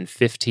at it in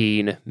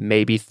 15,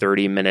 maybe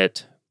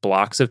 30-minute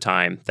blocks of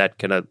time. That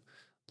kind of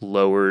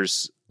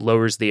lowers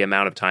the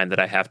amount of time that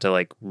I have to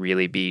like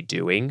really be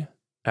doing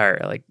or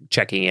like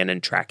checking in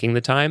and tracking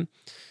the time.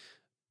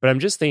 But I'm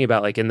just thinking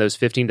about like in those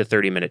 15 to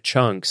 30-minute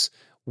chunks,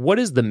 what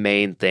is the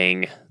main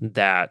thing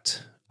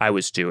that I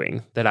was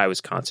doing, that I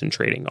was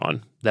concentrating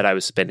on, that I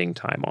was spending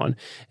time on?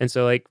 And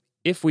so like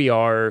if we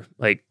are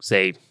like,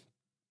 say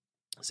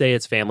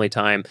it's family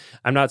time,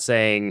 I'm not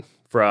saying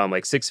from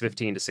like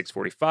 6:15 to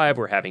 6:45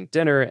 we're having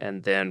dinner,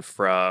 and then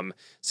from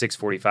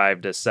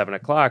 6:45 to 7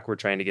 o'clock we're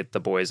trying to get the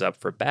boys up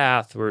for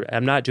bath.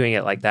 I'm not doing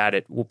it like that.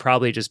 It will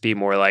probably just be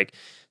more like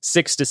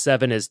 6 to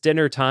 7 is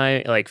dinner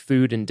time, like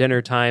food and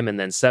dinner time, and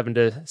then 7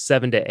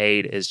 to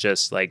 8 is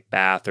just like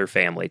bath or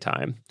family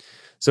time.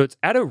 So it's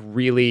at a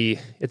really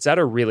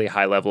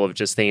high level of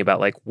just thinking about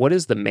like what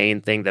is the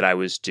main thing that I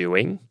was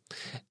doing,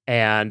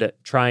 and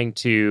trying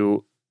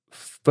to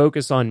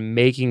focus on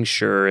making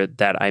sure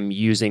that I'm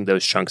using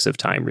those chunks of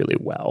time really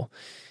well.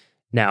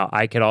 Now,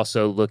 I could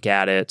also look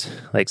at it,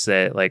 like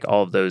say, like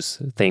all of those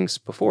things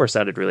before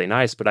sounded really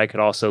nice, but I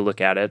could also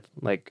look at it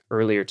like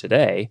earlier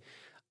today.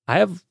 I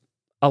have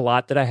a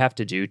lot that I have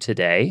to do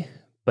today,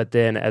 but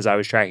then as I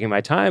was tracking my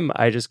time,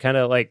 I just kind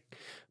of like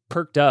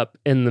perked up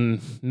in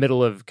the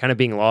middle of kind of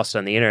being lost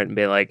on the internet and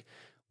being like,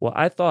 well,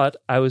 I thought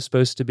I was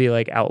supposed to be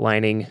like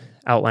outlining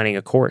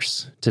a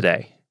course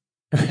today.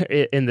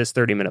 In this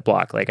 30-minute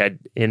block, like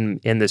in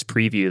this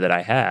preview that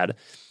I had,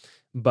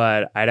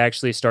 but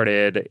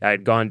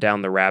I'd gone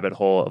down the rabbit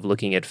hole of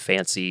looking at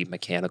fancy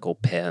mechanical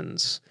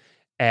pens.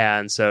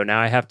 And so now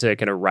I have to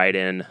kind of write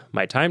in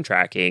my time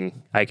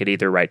tracking. I could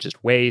either write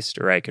just waste,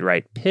 or I could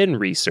write pen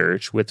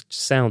research, which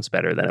sounds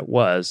better than it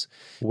was.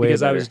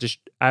 Because I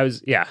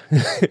was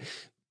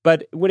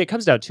But when it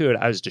comes down to it,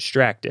 I was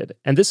distracted.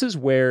 And this is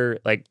where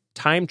like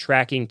time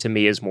tracking to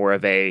me is more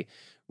of a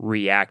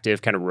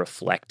reactive, kind of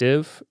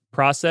reflective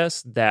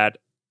process that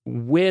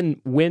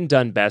when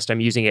done best,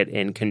 I'm using it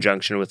in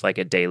conjunction with like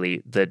the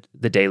daily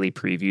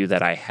preview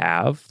that I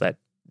have, that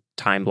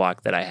time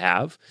block that I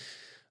have.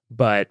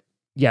 But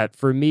yeah,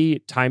 for me,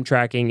 time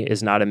tracking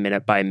is not a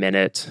minute by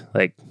minute,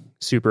 like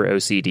super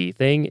OCD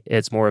thing.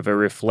 It's more of a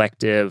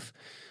reflective,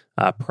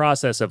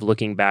 process of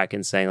looking back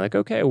and saying like,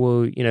 okay,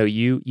 well,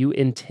 you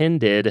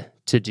intended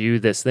to do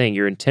this thing.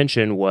 Your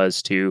intention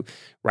was to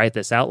write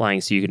this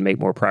outline so you could make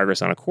more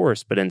progress on a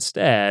course, but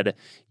instead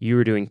you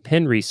were doing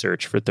pen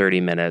research for 30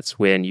 minutes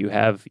when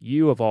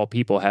you of all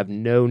people have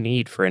no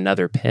need for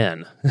another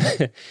pen.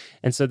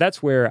 And so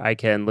that's where I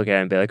can look at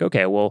it and be like,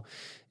 okay, well,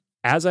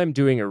 as I'm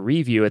doing a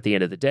review at the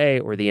end of the day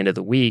or the end of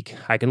the week,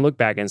 I can look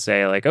back and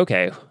say like,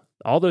 okay,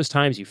 all those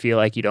times you feel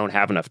like you don't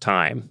have enough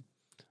time,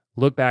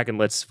 look back and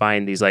let's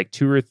find these like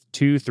 2,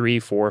 3,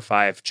 4,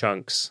 5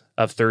 chunks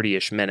of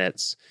 30-ish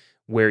minutes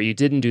where you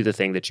didn't do the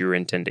thing that you were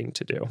intending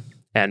to do.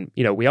 And,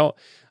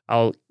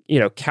 I'll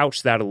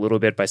couch that a little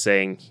bit by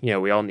saying,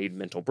 we all need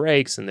mental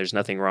breaks and there's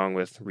nothing wrong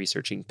with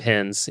researching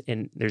pens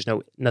and there's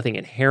nothing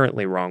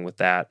inherently wrong with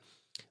that.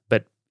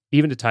 But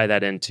even to tie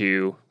that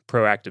into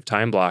proactive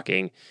time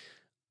blocking,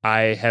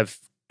 I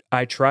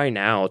try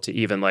now to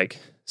even like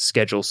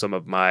schedule some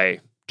of my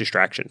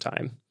distraction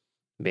time,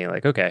 being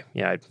like, okay,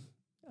 yeah,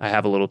 I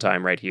have a little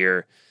time right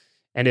here.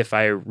 And if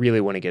I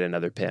really want to get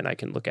another pen, I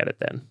can look at it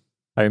then.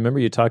 I remember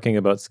you talking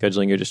about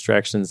scheduling your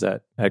distractions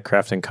at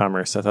Craft and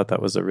Commerce. I thought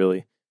that was a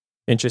really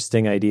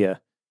interesting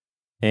idea.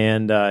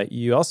 And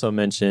you also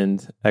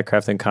mentioned at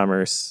Craft and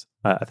Commerce,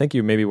 I think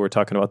you maybe were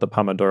talking about the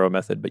Pomodoro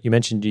method, but you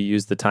mentioned you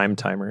use the time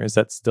timer. Is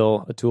that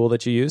still a tool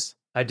that you use?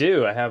 I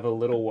do. I have a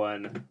little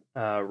one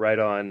right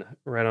on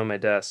my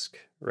desk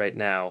right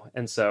now.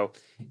 And so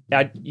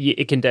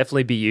it can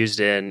definitely be used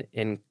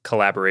in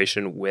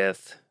collaboration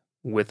with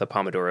a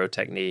Pomodoro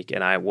technique,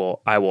 and I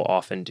will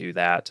often do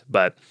that.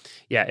 But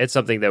yeah, it's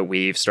something that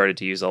we've started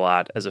to use a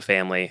lot as a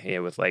family,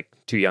 with like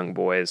 2 young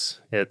boys.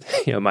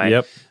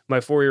 My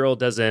 4-year-old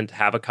doesn't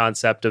have a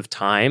concept of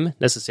time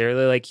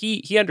necessarily. Like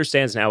he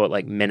understands now what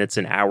like minutes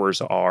and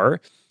hours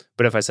are.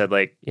 But if I said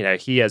like,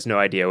 he has no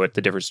idea what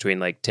the difference between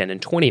like 10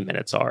 and 20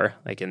 minutes are,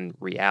 like in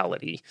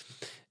reality.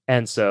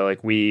 And so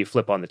like we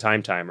flip on the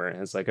time timer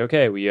and it's like,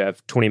 okay, well, you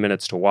have 20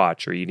 minutes to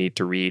watch or you need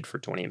to read for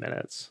 20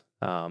 minutes.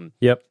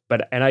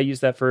 But I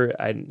use that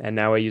and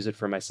now I use it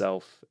for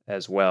myself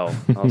as well.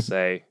 I'll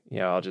say,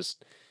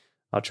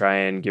 I'll try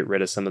and get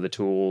rid of some of the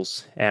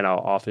tools, and I'll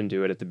often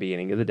do it at the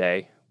beginning of the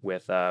day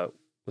with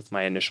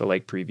my initial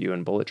like preview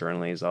and bullet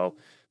journaling. I'll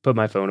put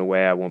my phone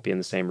away. I won't be in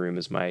the same room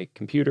as my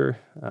computer,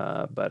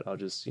 but I'll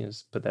just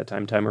put that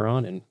time timer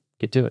on and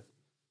get to it.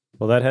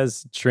 Well, that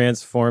has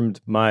transformed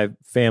my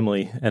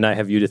family, and I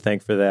have you to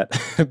thank for that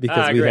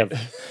because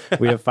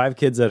we have 5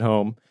 kids at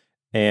home.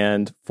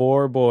 And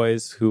 4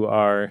 boys who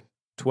are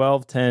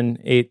 12, 10,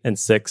 8, and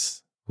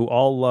 6, who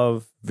all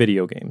love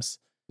video games.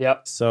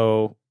 Yep.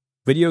 So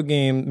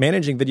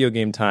managing video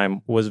game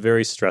time was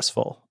very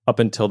stressful up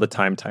until the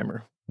time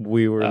timer.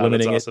 We were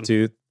limiting it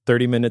to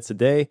 30 minutes a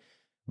day,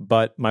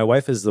 but my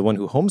wife is the one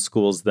who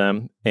homeschools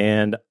them,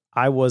 and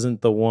I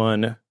wasn't the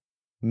one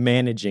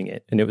managing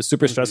it. And it was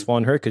super stressful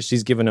on her because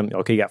she's giving them,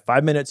 okay, you got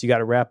 5 minutes, you got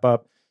to wrap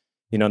up,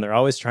 and they're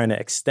always trying to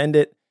extend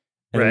it.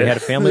 And we had a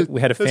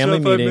family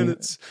meeting.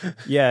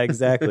 Yeah,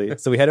 exactly.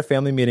 So we had a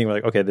family meeting. We're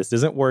like, okay, this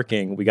isn't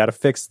working. We got to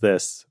fix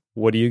this.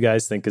 What do you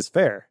guys think is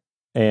fair?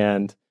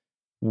 And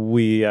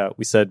we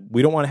said,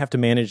 we don't want to have to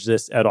manage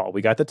this at all.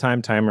 We got the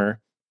time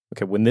timer.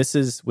 Okay, when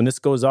this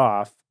goes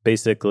off,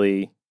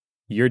 basically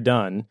you're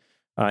done.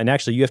 And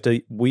actually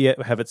we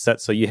have it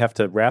set so you have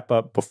to wrap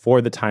up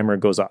before the timer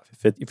goes off.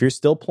 If you're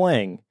still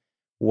playing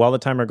while the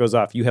timer goes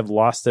off, you have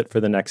lost it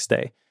for the next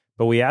day.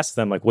 But we asked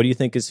them, like, what do you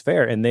think is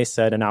fair? And they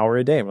said an hour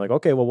a day. And we're like,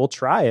 okay, well, we'll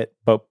try it,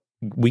 but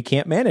we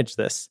can't manage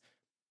this.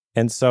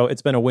 And so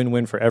it's been a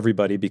win-win for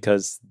everybody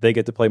because they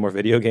get to play more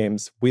video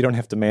games. We don't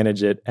have to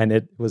manage it. And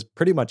it was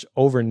pretty much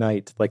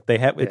overnight. Like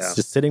it's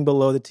just sitting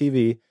below the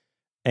TV.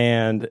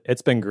 And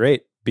it's been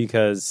great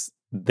because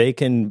they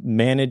can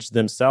manage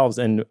themselves.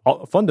 And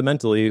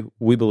fundamentally,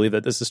 we believe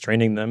that this is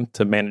training them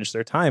to manage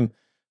their time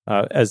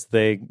as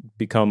they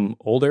become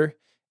older.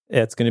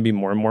 It's going to be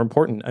more and more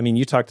important. I mean,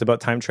 you talked about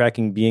time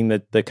tracking being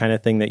the kind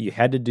of thing that you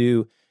had to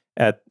do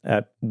at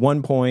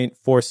one point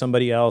for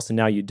somebody else, and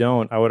now you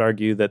don't. I would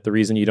argue that the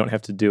reason you don't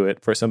have to do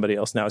it for somebody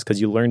else now is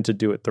because you learned to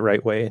do it the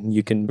right way, and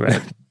you can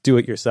do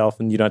it yourself,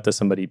 and you don't have to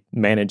somebody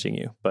managing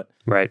you. But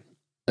right.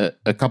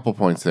 A couple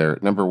points there.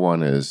 Number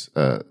one is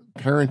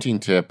parenting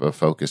tip of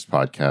Focused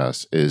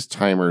Podcast is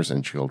timers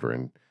and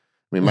children.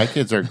 I mean, my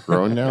kids are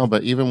grown now,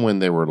 but even when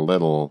they were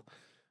little,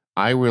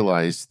 I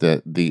realized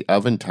that the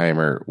oven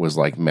timer was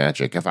like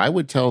magic. If I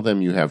would tell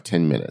them you have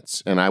 10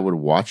 minutes and I would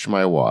watch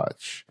my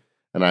watch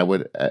and I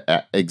would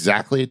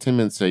exactly at 10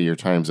 minutes say your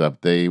time's up,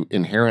 they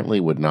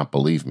inherently would not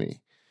believe me.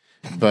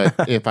 But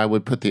if I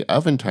would put the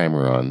oven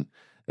timer on,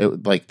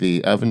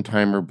 the oven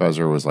timer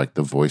buzzer was like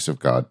the voice of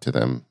God to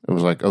them. It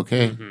was like,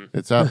 okay,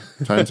 it's up,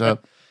 time's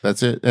up.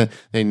 That's it.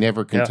 They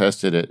never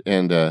contested it.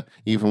 And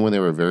even when they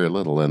were very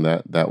little, and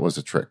that was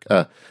a trick.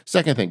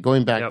 Second thing,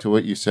 going back to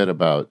what you said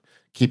about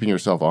keeping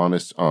yourself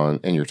honest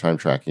and your time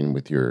tracking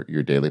with your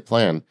daily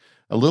plan.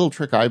 A little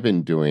trick I've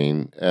been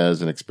doing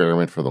as an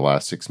experiment for the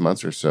last 6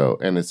 months or so,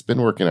 and it's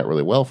been working out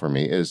really well for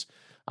me, is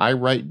I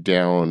write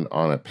down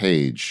on a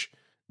page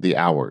the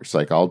hours.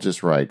 Like I'll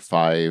just write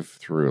 5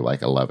 through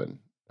like 11.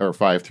 or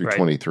 5 through Right.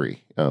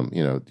 23,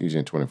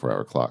 using a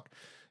 24-hour clock.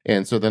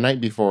 And so the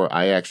night before,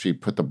 I actually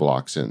put the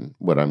blocks in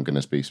what I'm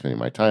going to be spending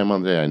my time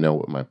on the day. I know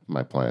what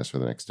my plan is for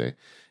the next day.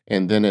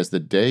 And then as the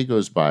day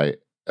goes by,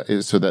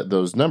 so that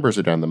those numbers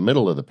are down the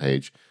middle of the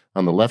page.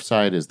 On the left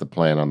side is the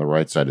plan. On the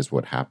right side is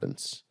what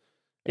happens.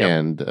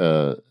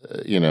 Yep.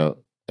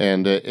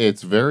 And,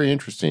 it's very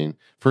interesting.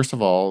 First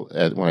of all,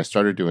 when I first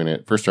started doing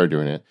it,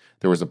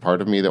 there was a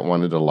part of me that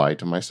wanted to lie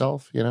to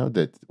myself,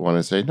 that wanted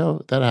to say,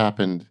 no, that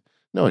happened.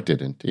 No, it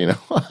didn't.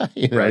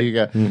 Right. You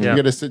got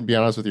to sit and be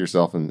honest with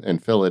yourself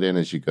and fill it in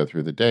as you go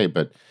through the day.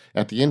 But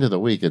at the end of the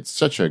week, it's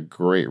such a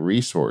great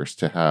resource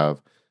to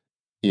have,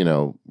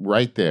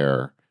 right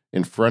there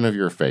in front of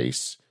your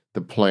face,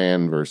 the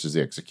plan versus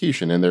the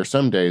execution. And there's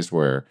some days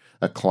where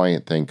a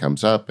client thing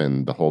comes up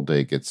and the whole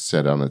day gets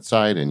set on its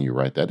side, and you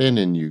write that in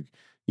and you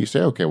say,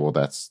 okay, well,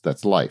 that's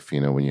life.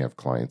 When you have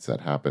clients,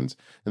 that happens.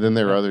 And then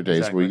there are other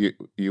days where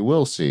you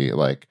will see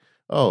like,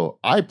 oh,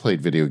 I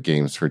played video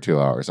games for 2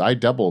 hours. I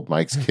doubled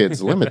Mike's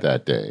kids' limit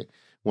that day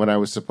when I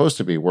was supposed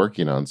to be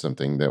working on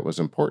something that was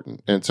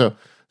important. And so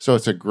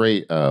it's a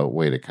great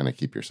way to kind of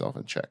keep yourself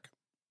in check.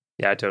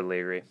 Yeah, I totally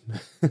agree.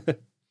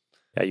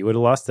 Yeah, you would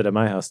have lost it at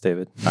my house,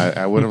 David.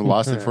 I would have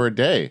lost it for a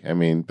day. I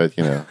mean, but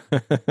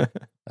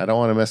I don't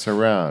want to mess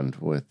around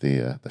with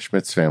the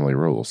Schmitz family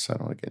rules. I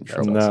don't want to get in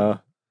trouble. No.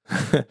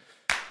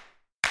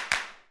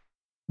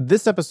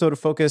 This episode of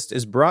Focused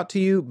is brought to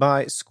you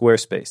by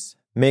Squarespace.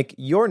 Make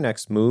your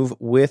next move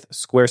with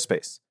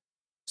Squarespace.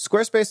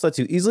 Squarespace lets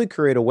you easily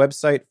create a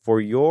website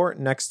for your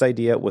next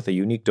idea with a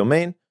unique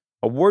domain,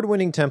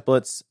 award-winning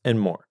templates, and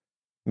more.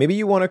 Maybe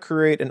you want to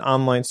create an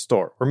online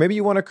store, or maybe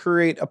you want to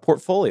create a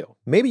portfolio.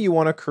 Maybe you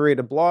want to create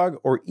a blog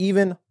or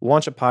even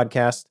launch a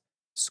podcast.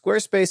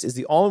 Squarespace is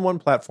the all-in-one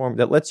platform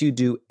that lets you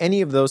do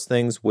any of those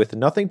things with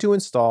nothing to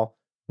install,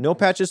 no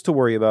patches to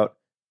worry about,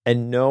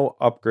 and no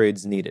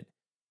upgrades needed.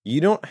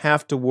 You don't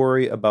have to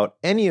worry about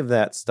any of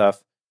that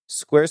stuff.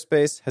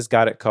 Squarespace has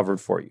got it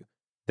covered for you.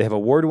 They have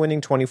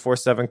award-winning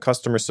 24/7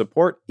 customer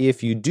support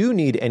if you do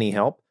need any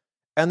help,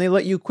 and they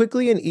let you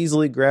quickly and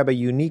easily grab a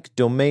unique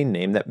domain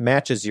name that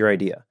matches your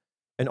idea.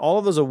 And all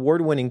of those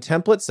award-winning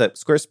templates that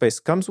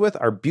Squarespace comes with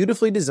are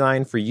beautifully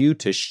designed for you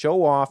to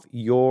show off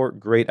your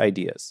great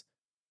ideas.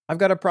 I've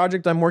got a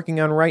project I'm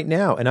working on right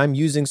now, and I'm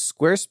using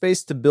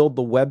Squarespace to build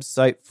the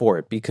website for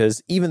it,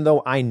 because even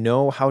though I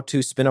know how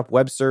to spin up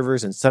web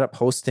servers and set up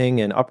hosting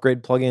and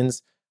upgrade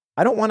plugins,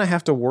 I don't want to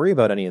have to worry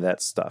about any of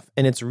that stuff.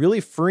 And it's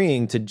really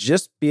freeing to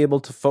just be able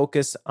to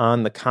focus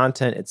on the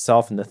content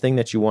itself and the thing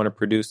that you want to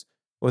produce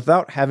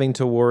without having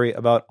to worry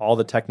about all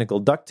the technical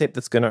duct tape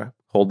that's going to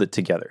hold it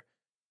together.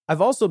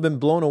 I've also been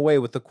blown away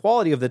with the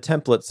quality of the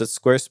templates that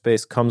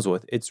Squarespace comes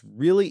with. It's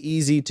really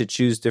easy to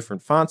choose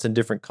different fonts and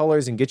different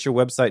colors and get your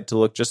website to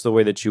look just the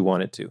way that you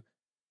want it to.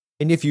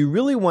 And if you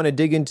really want to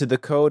dig into the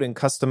code and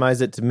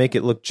customize it to make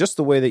it look just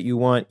the way that you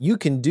want, you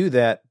can do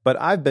that, but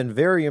I've been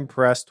very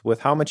impressed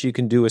with how much you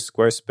can do with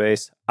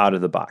Squarespace out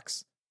of the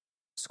box.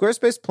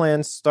 Squarespace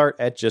plans start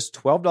at just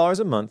 $12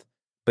 a month,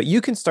 but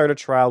you can start a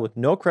trial with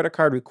no credit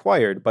card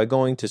required by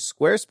going to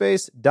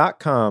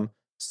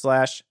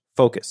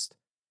squarespace.com/focused.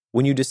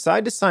 When you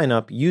decide to sign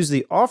up, use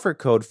the offer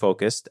code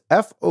FOCUSED,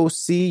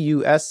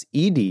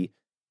 FOCUSED,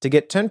 to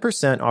get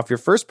 10% off your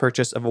first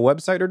purchase of a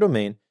website or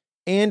domain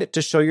and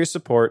to show your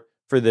support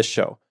for this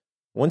show.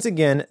 Once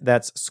again,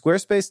 that's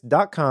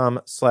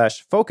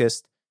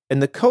squarespace.com/focused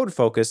and the code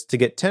FOCUSED to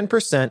get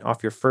 10%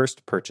 off your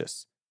first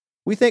purchase.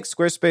 We thank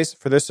Squarespace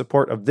for their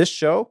support of this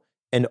show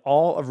and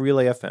all of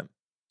Relay FM.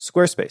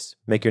 Squarespace,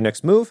 make your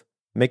next move,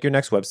 make your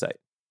next website.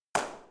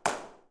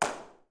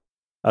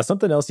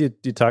 Something else you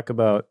talk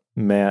about,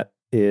 Matt,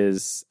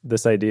 is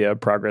this idea of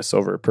progress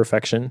over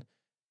perfection.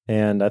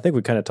 And I think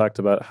we kind of talked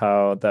about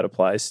how that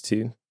applies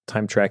to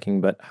time tracking,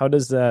 but how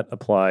does that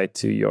apply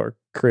to your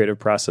creative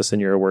process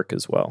and your work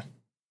as well?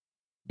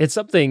 It's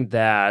something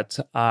that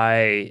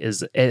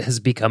it has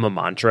become a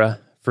mantra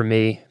for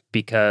me,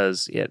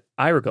 because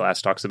Ira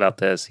Glass talks about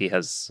this. He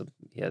has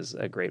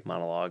a great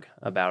monologue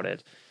about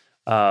it.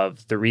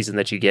 Of the reason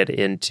that you get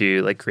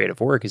into like creative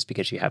work is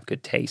because you have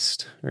good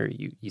taste, or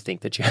you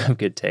think that you have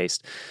good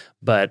taste,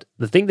 but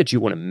the thing that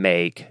you want to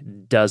make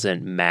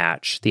doesn't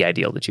match the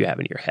ideal that you have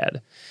in your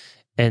head.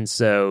 And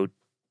so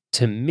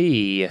to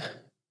me,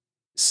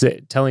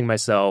 telling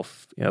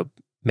myself,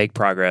 make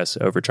progress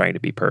over trying to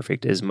be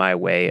perfect is my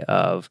way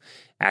of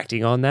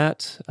acting on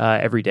that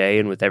every day.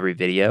 And with every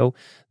video,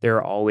 there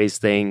are always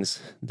things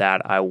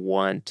that I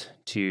want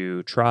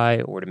to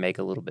try or to make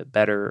a little bit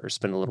better or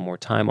spend a little more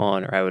time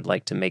on, or I would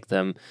like to make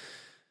them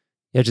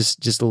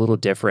just a little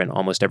different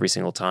almost every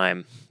single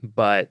time.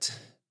 But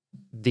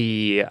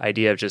the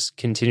idea of just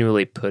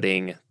continually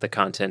putting the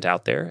content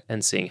out there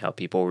and seeing how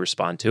people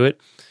respond to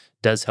it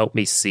does help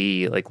me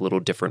see like little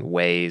different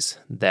ways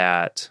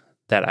that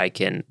I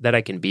can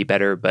be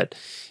better. But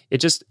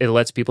it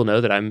lets people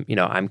know that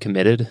I'm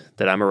committed,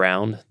 that I'm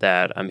around,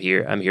 that I'm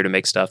here to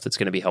make stuff that's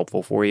going to be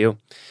helpful for you.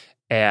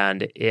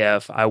 And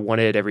if I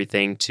wanted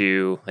everything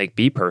to like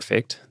be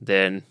perfect,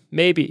 then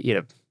maybe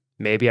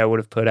maybe I would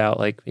have put out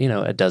like,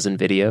 a dozen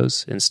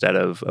videos instead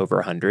of over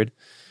 100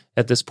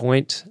 at this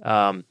point.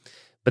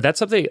 But that's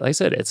something, like I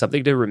said, it's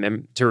something to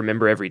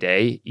remember every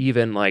day.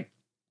 Even like,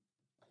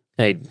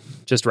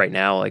 just right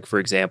now, like for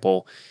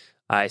example,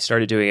 I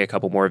started doing a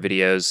couple more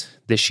videos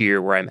this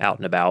year where I'm out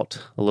and about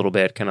a little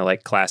bit, kind of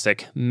like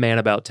classic man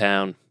about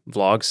town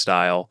vlog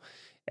style.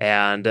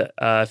 And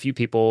a few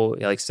people,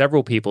 like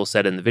several people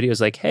said in the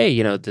videos, like,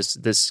 hey,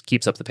 this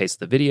keeps up the pace of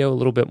the video a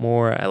little bit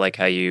more. I like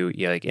how you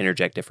like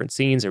interject different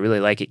scenes. I really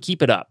like it.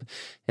 Keep it up.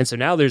 And so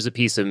now there's a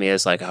piece of me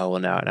that's like, oh, well,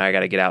 now I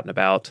got to get out and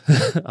about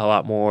a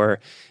lot more.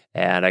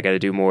 And I got to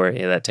do more.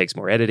 That takes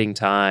more editing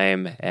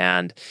time.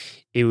 And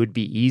it would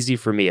be easy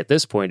for me at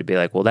this point to be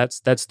like, well, that's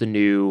the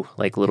new,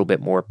 like, little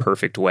bit more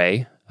perfect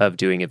way of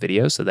doing a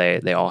video. So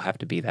they all have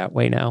to be that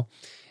way now.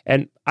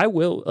 And I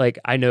will, like,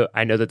 I know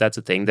that that's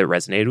a thing that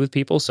resonated with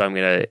people. So I'm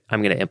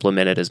gonna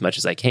implement it as much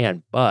as I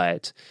can.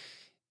 But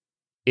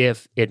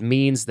if it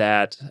means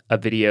that a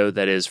video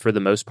that is for the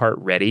most part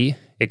ready,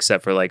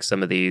 except for like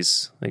some of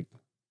these like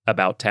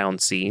about town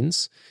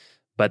scenes,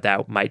 but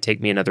that might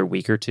take me another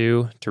week or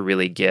two to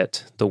really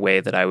get the way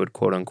that I would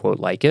quote unquote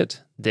like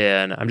it,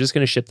 then I'm just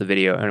going to ship the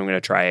video and I'm going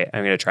to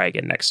try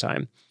again next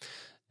time.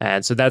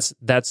 And so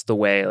that's the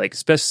way, like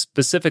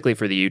specifically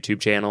for the YouTube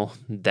channel,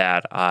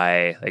 that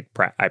I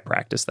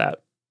practice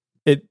that.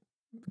 It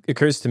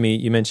occurs to me,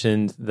 you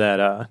mentioned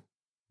that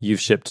you've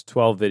shipped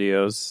 12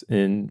 videos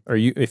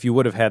if you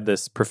would have had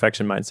this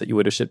perfection mindset, you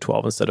would have shipped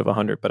 12 instead of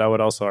 100. But I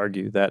would also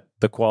argue that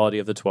the quality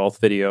of the 12th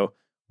video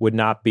would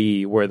not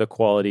be where the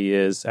quality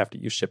is after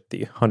you ship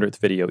the 100th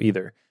video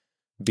either,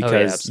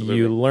 because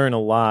you learn a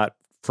lot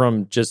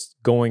from just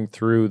going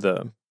through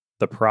the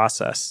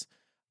process.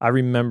 I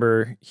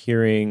remember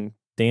hearing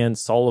Dan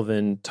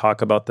Sullivan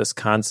talk about this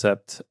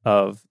concept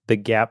of the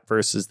gap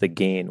versus the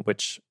gain,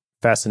 which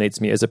fascinates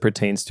me as it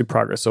pertains to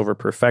progress over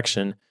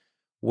perfection,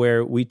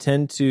 where we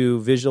tend to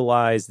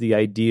visualize the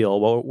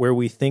ideal, where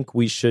we think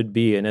we should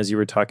be. And as you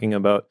were talking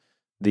about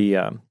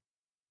the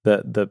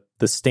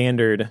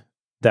standard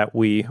that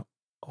we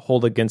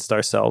hold against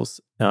ourselves,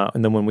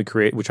 and then when we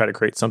try to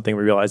create something,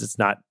 we realize it's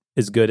not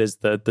as good as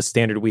the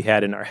standard we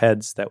had in our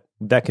heads.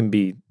 That can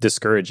be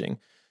discouraging.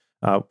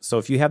 So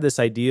if you have this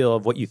ideal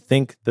of what you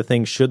think the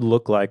thing should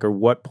look like, or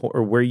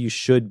where you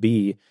should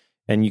be,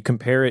 and you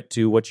compare it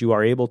to what you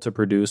are able to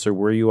produce or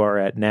where you are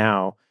at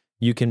now,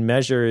 you can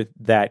measure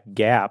that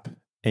gap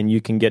and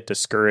you can get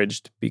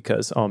discouraged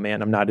because, oh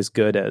man, I'm not as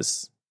good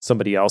as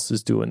somebody else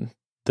is doing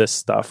this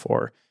stuff,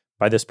 or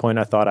by this point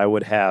I thought I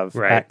would have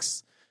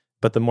X.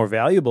 But the more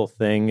valuable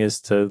thing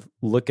is to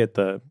look at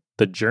the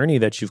journey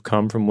that you've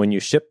come from when you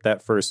shipped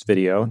that first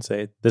video and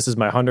say, this is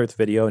my 100th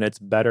video and it's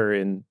better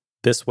in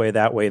this way,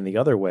 that way, and the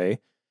other way.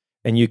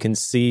 And you can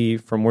see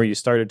from where you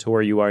started to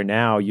where you are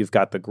now, you've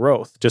got the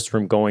growth just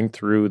from going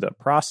through the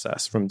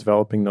process, from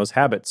developing those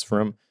habits,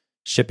 from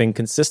shipping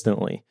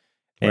consistently.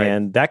 Right.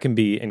 And that can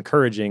be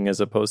encouraging as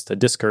opposed to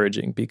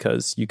discouraging,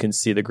 because you can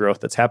see the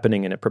growth that's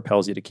happening and it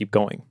propels you to keep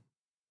going.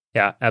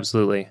 Yeah,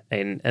 absolutely.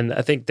 And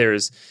I think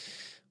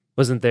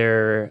I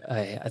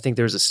think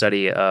there was a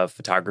study of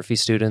photography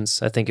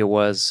students, I think it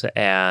was.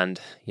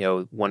 And,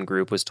 one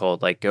group was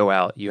told, like, go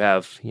out, you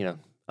have,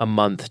 a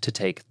month to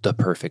take the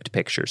perfect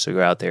picture. So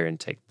go out there and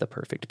take the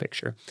perfect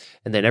picture.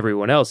 And then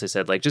everyone else, they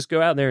said, like, just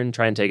go out there and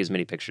try and take as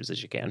many pictures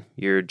as you can.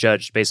 You're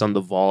judged based on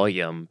the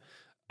volume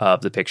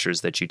of the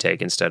pictures that you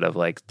take instead of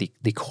like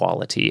the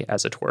quality,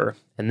 as it were.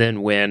 And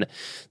then when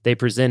they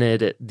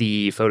presented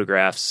the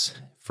photographs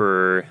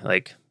for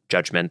like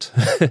judgment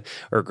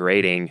or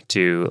grading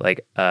to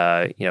like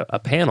a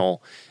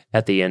panel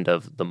at the end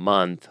of the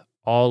month,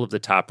 all of the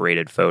top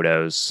rated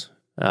photos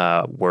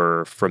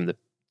were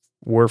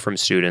from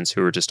students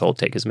who were just told,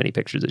 take as many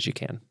pictures as you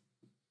can.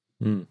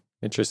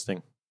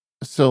 Interesting.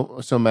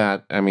 So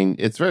Matt, I mean,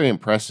 it's very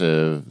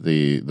impressive,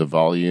 the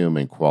volume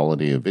and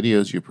quality of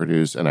videos you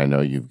produce. And I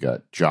know you've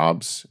got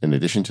jobs in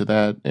addition to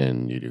that,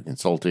 and you do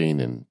consulting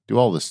and do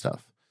all this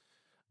stuff.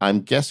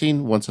 I'm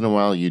guessing once in a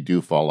while you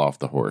do fall off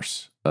the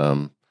horse.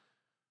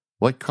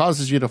 What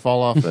causes you to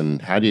fall off,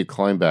 and how do you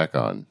climb back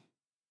on?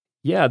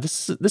 Yeah,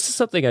 this is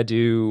something I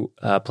do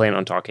plan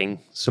on talking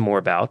some more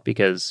about,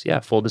 because,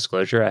 full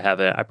disclosure,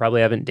 I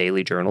probably haven't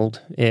daily journaled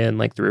in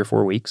like 3 or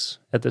 4 weeks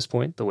at this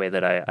point, the way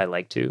that I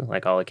like to.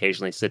 Like, I'll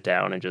occasionally sit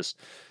down and just,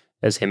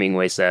 as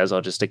Hemingway says,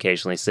 I'll just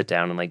occasionally sit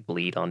down and like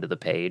bleed onto the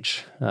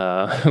page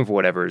of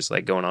whatever's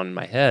like going on in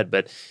my head.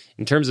 But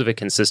in terms of a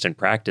consistent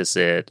practice,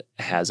 it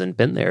hasn't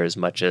been there as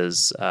much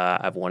as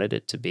I've wanted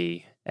it to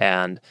be.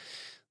 And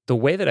the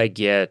way that I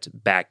get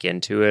back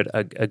into it,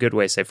 a good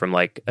way, say, from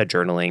like a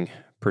journaling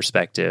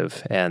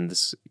perspective, and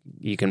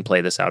you can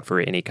play this out for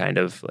any kind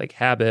of like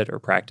habit or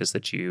practice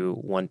that you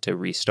want to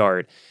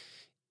restart,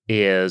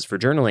 is for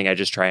journaling, I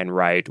just try and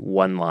write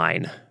one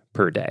line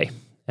per day.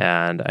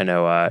 And I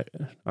know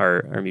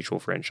our mutual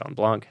friend Sean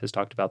Blanc has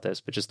talked about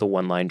this, but just the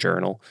one-line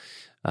journal,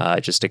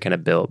 just to kind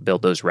of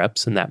build those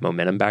reps and that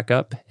momentum back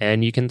up.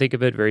 And you can think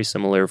of it very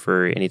similar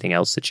for anything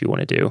else that you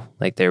want to do.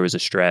 Like, there was a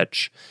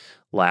stretch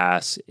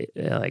last,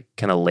 like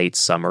kind of late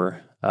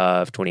summer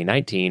of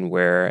 2019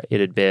 where it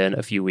had been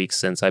a few weeks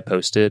since I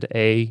posted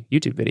a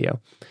YouTube video.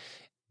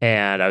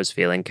 And I was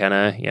feeling kind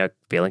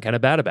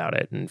of bad about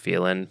it and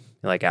feeling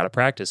like out of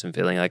practice and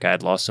feeling like I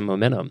had lost some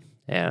momentum.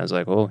 And I was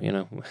like, well,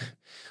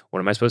 what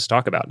am I supposed to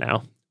talk about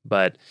now?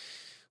 But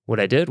what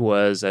I did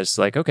was I was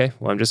like, okay,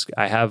 well,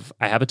 I have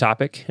a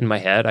topic in my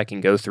head. I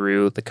can go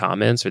through the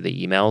comments or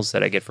the emails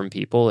that I get from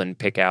people and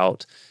pick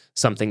out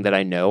something that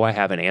I know I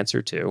have an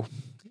answer to,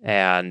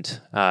 and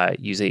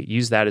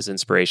use that as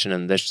inspiration.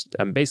 And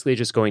I'm basically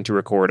just going to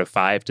record a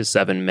 5 to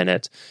 7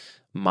 minute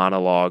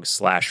monologue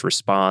 /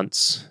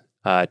 response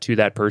to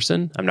that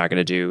person. I'm not going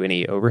to do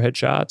any overhead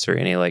shots or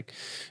any like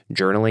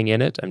journaling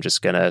in it. I'm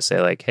just going to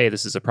say like, hey,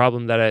 this is a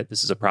problem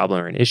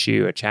or an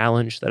issue, a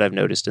challenge that I've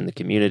noticed in the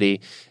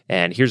community,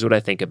 and here's what I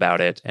think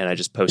about it. And I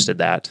just posted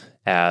that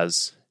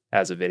as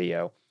a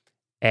video.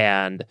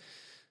 And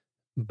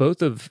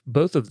both of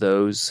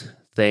those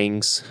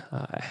things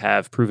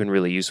have proven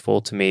really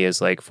useful to me as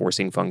like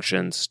forcing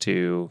functions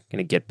to kind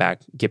of get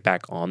back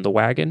on the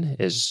wagon,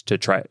 is to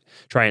try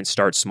and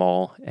start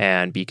small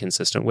and be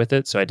consistent with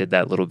it. So I did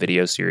that little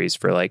video series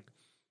for like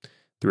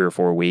 3 or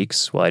 4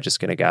 weeks while I just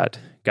kind of got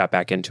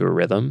back into a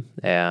rhythm,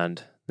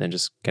 and then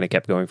just kind of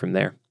kept going from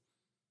there.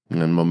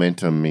 And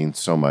momentum means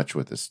so much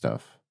with this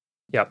stuff.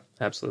 Yep,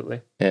 absolutely.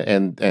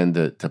 And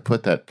to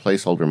put that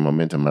placeholder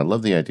momentum, I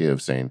love the idea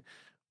of saying,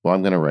 well,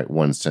 I'm going to write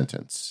one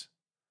sentence.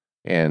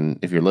 And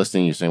if you're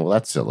listening, you're saying, well,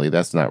 that's silly.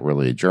 That's not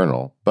really a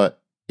journal,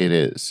 but it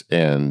is.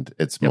 And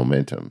it's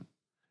momentum.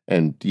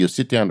 And you'll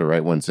sit down to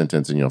write one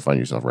sentence and you'll find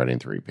yourself writing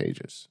 3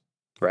 pages.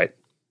 Right.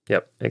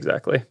 Yep,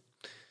 exactly.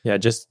 Yeah,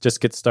 just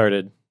get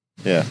started.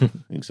 Yeah,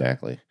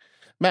 exactly.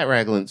 Matt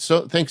Ragland,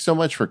 so thanks so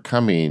much for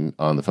coming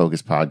on the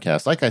Focus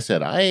Podcast. Like I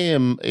said, I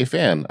am a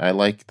fan. I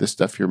like the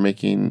stuff you're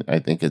making. I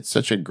think it's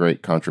such a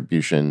great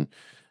contribution.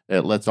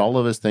 It lets all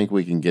of us think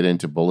we can get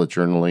into bullet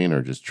journaling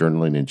or just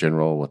journaling in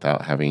general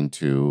without having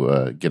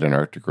to get an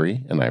art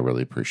degree, and I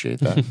really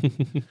appreciate that.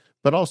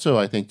 But also,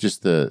 I think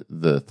just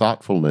the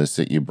thoughtfulness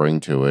that you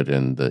bring to it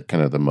and the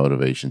kind of the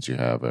motivations you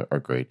have are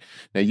great.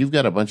 Now, you've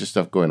got a bunch of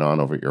stuff going on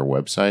over at your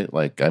website.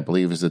 Like, I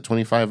believe, is the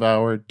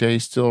 25-hour day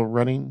still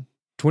running?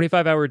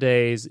 25-hour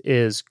days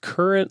is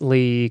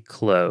currently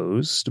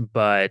closed,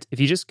 but if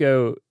you just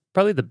go,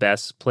 probably the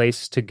best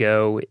place to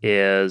go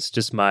is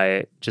just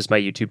my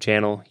YouTube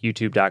channel,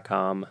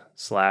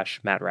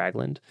 youtube.com/Matt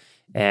Ragland.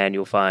 And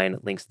you'll find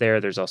links there.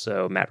 There's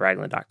also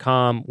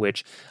mattragland.com,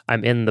 which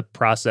I'm in the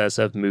process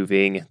of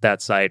moving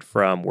that site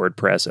from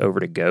WordPress over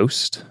to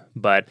Ghost.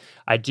 But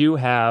I do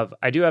have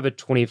a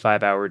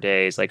 25-hour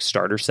days like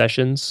starter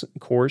sessions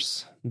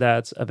course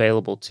that's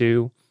available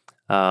too.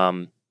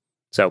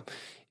 So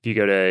if you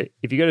go to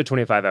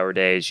 25-hour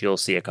days, you'll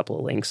see a couple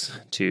of links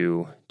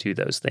to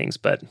those things.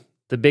 But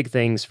the big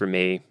things for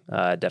me,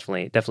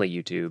 definitely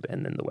YouTube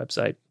and then the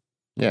website.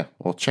 Yeah,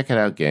 well, check it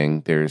out,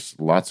 gang. There's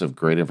lots of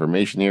great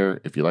information here.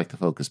 If you like the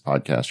Focus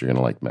Podcast, you're going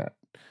to like Matt.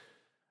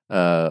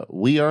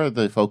 We are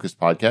the Focus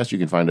Podcast. You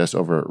can find us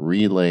over at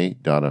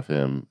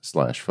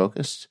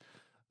relay.fm/focused.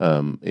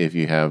 If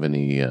you have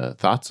any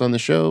thoughts on the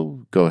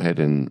show, go ahead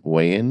and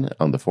weigh in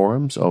on the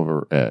forums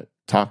over at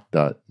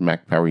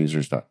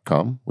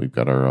talk.macpowerusers.com. We've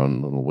got our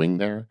own little wing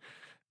there.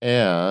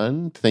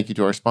 And thank you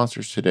to our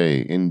sponsors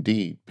today,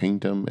 Indeed,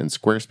 Pingdom, and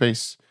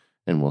Squarespace.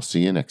 And we'll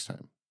see you next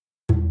time.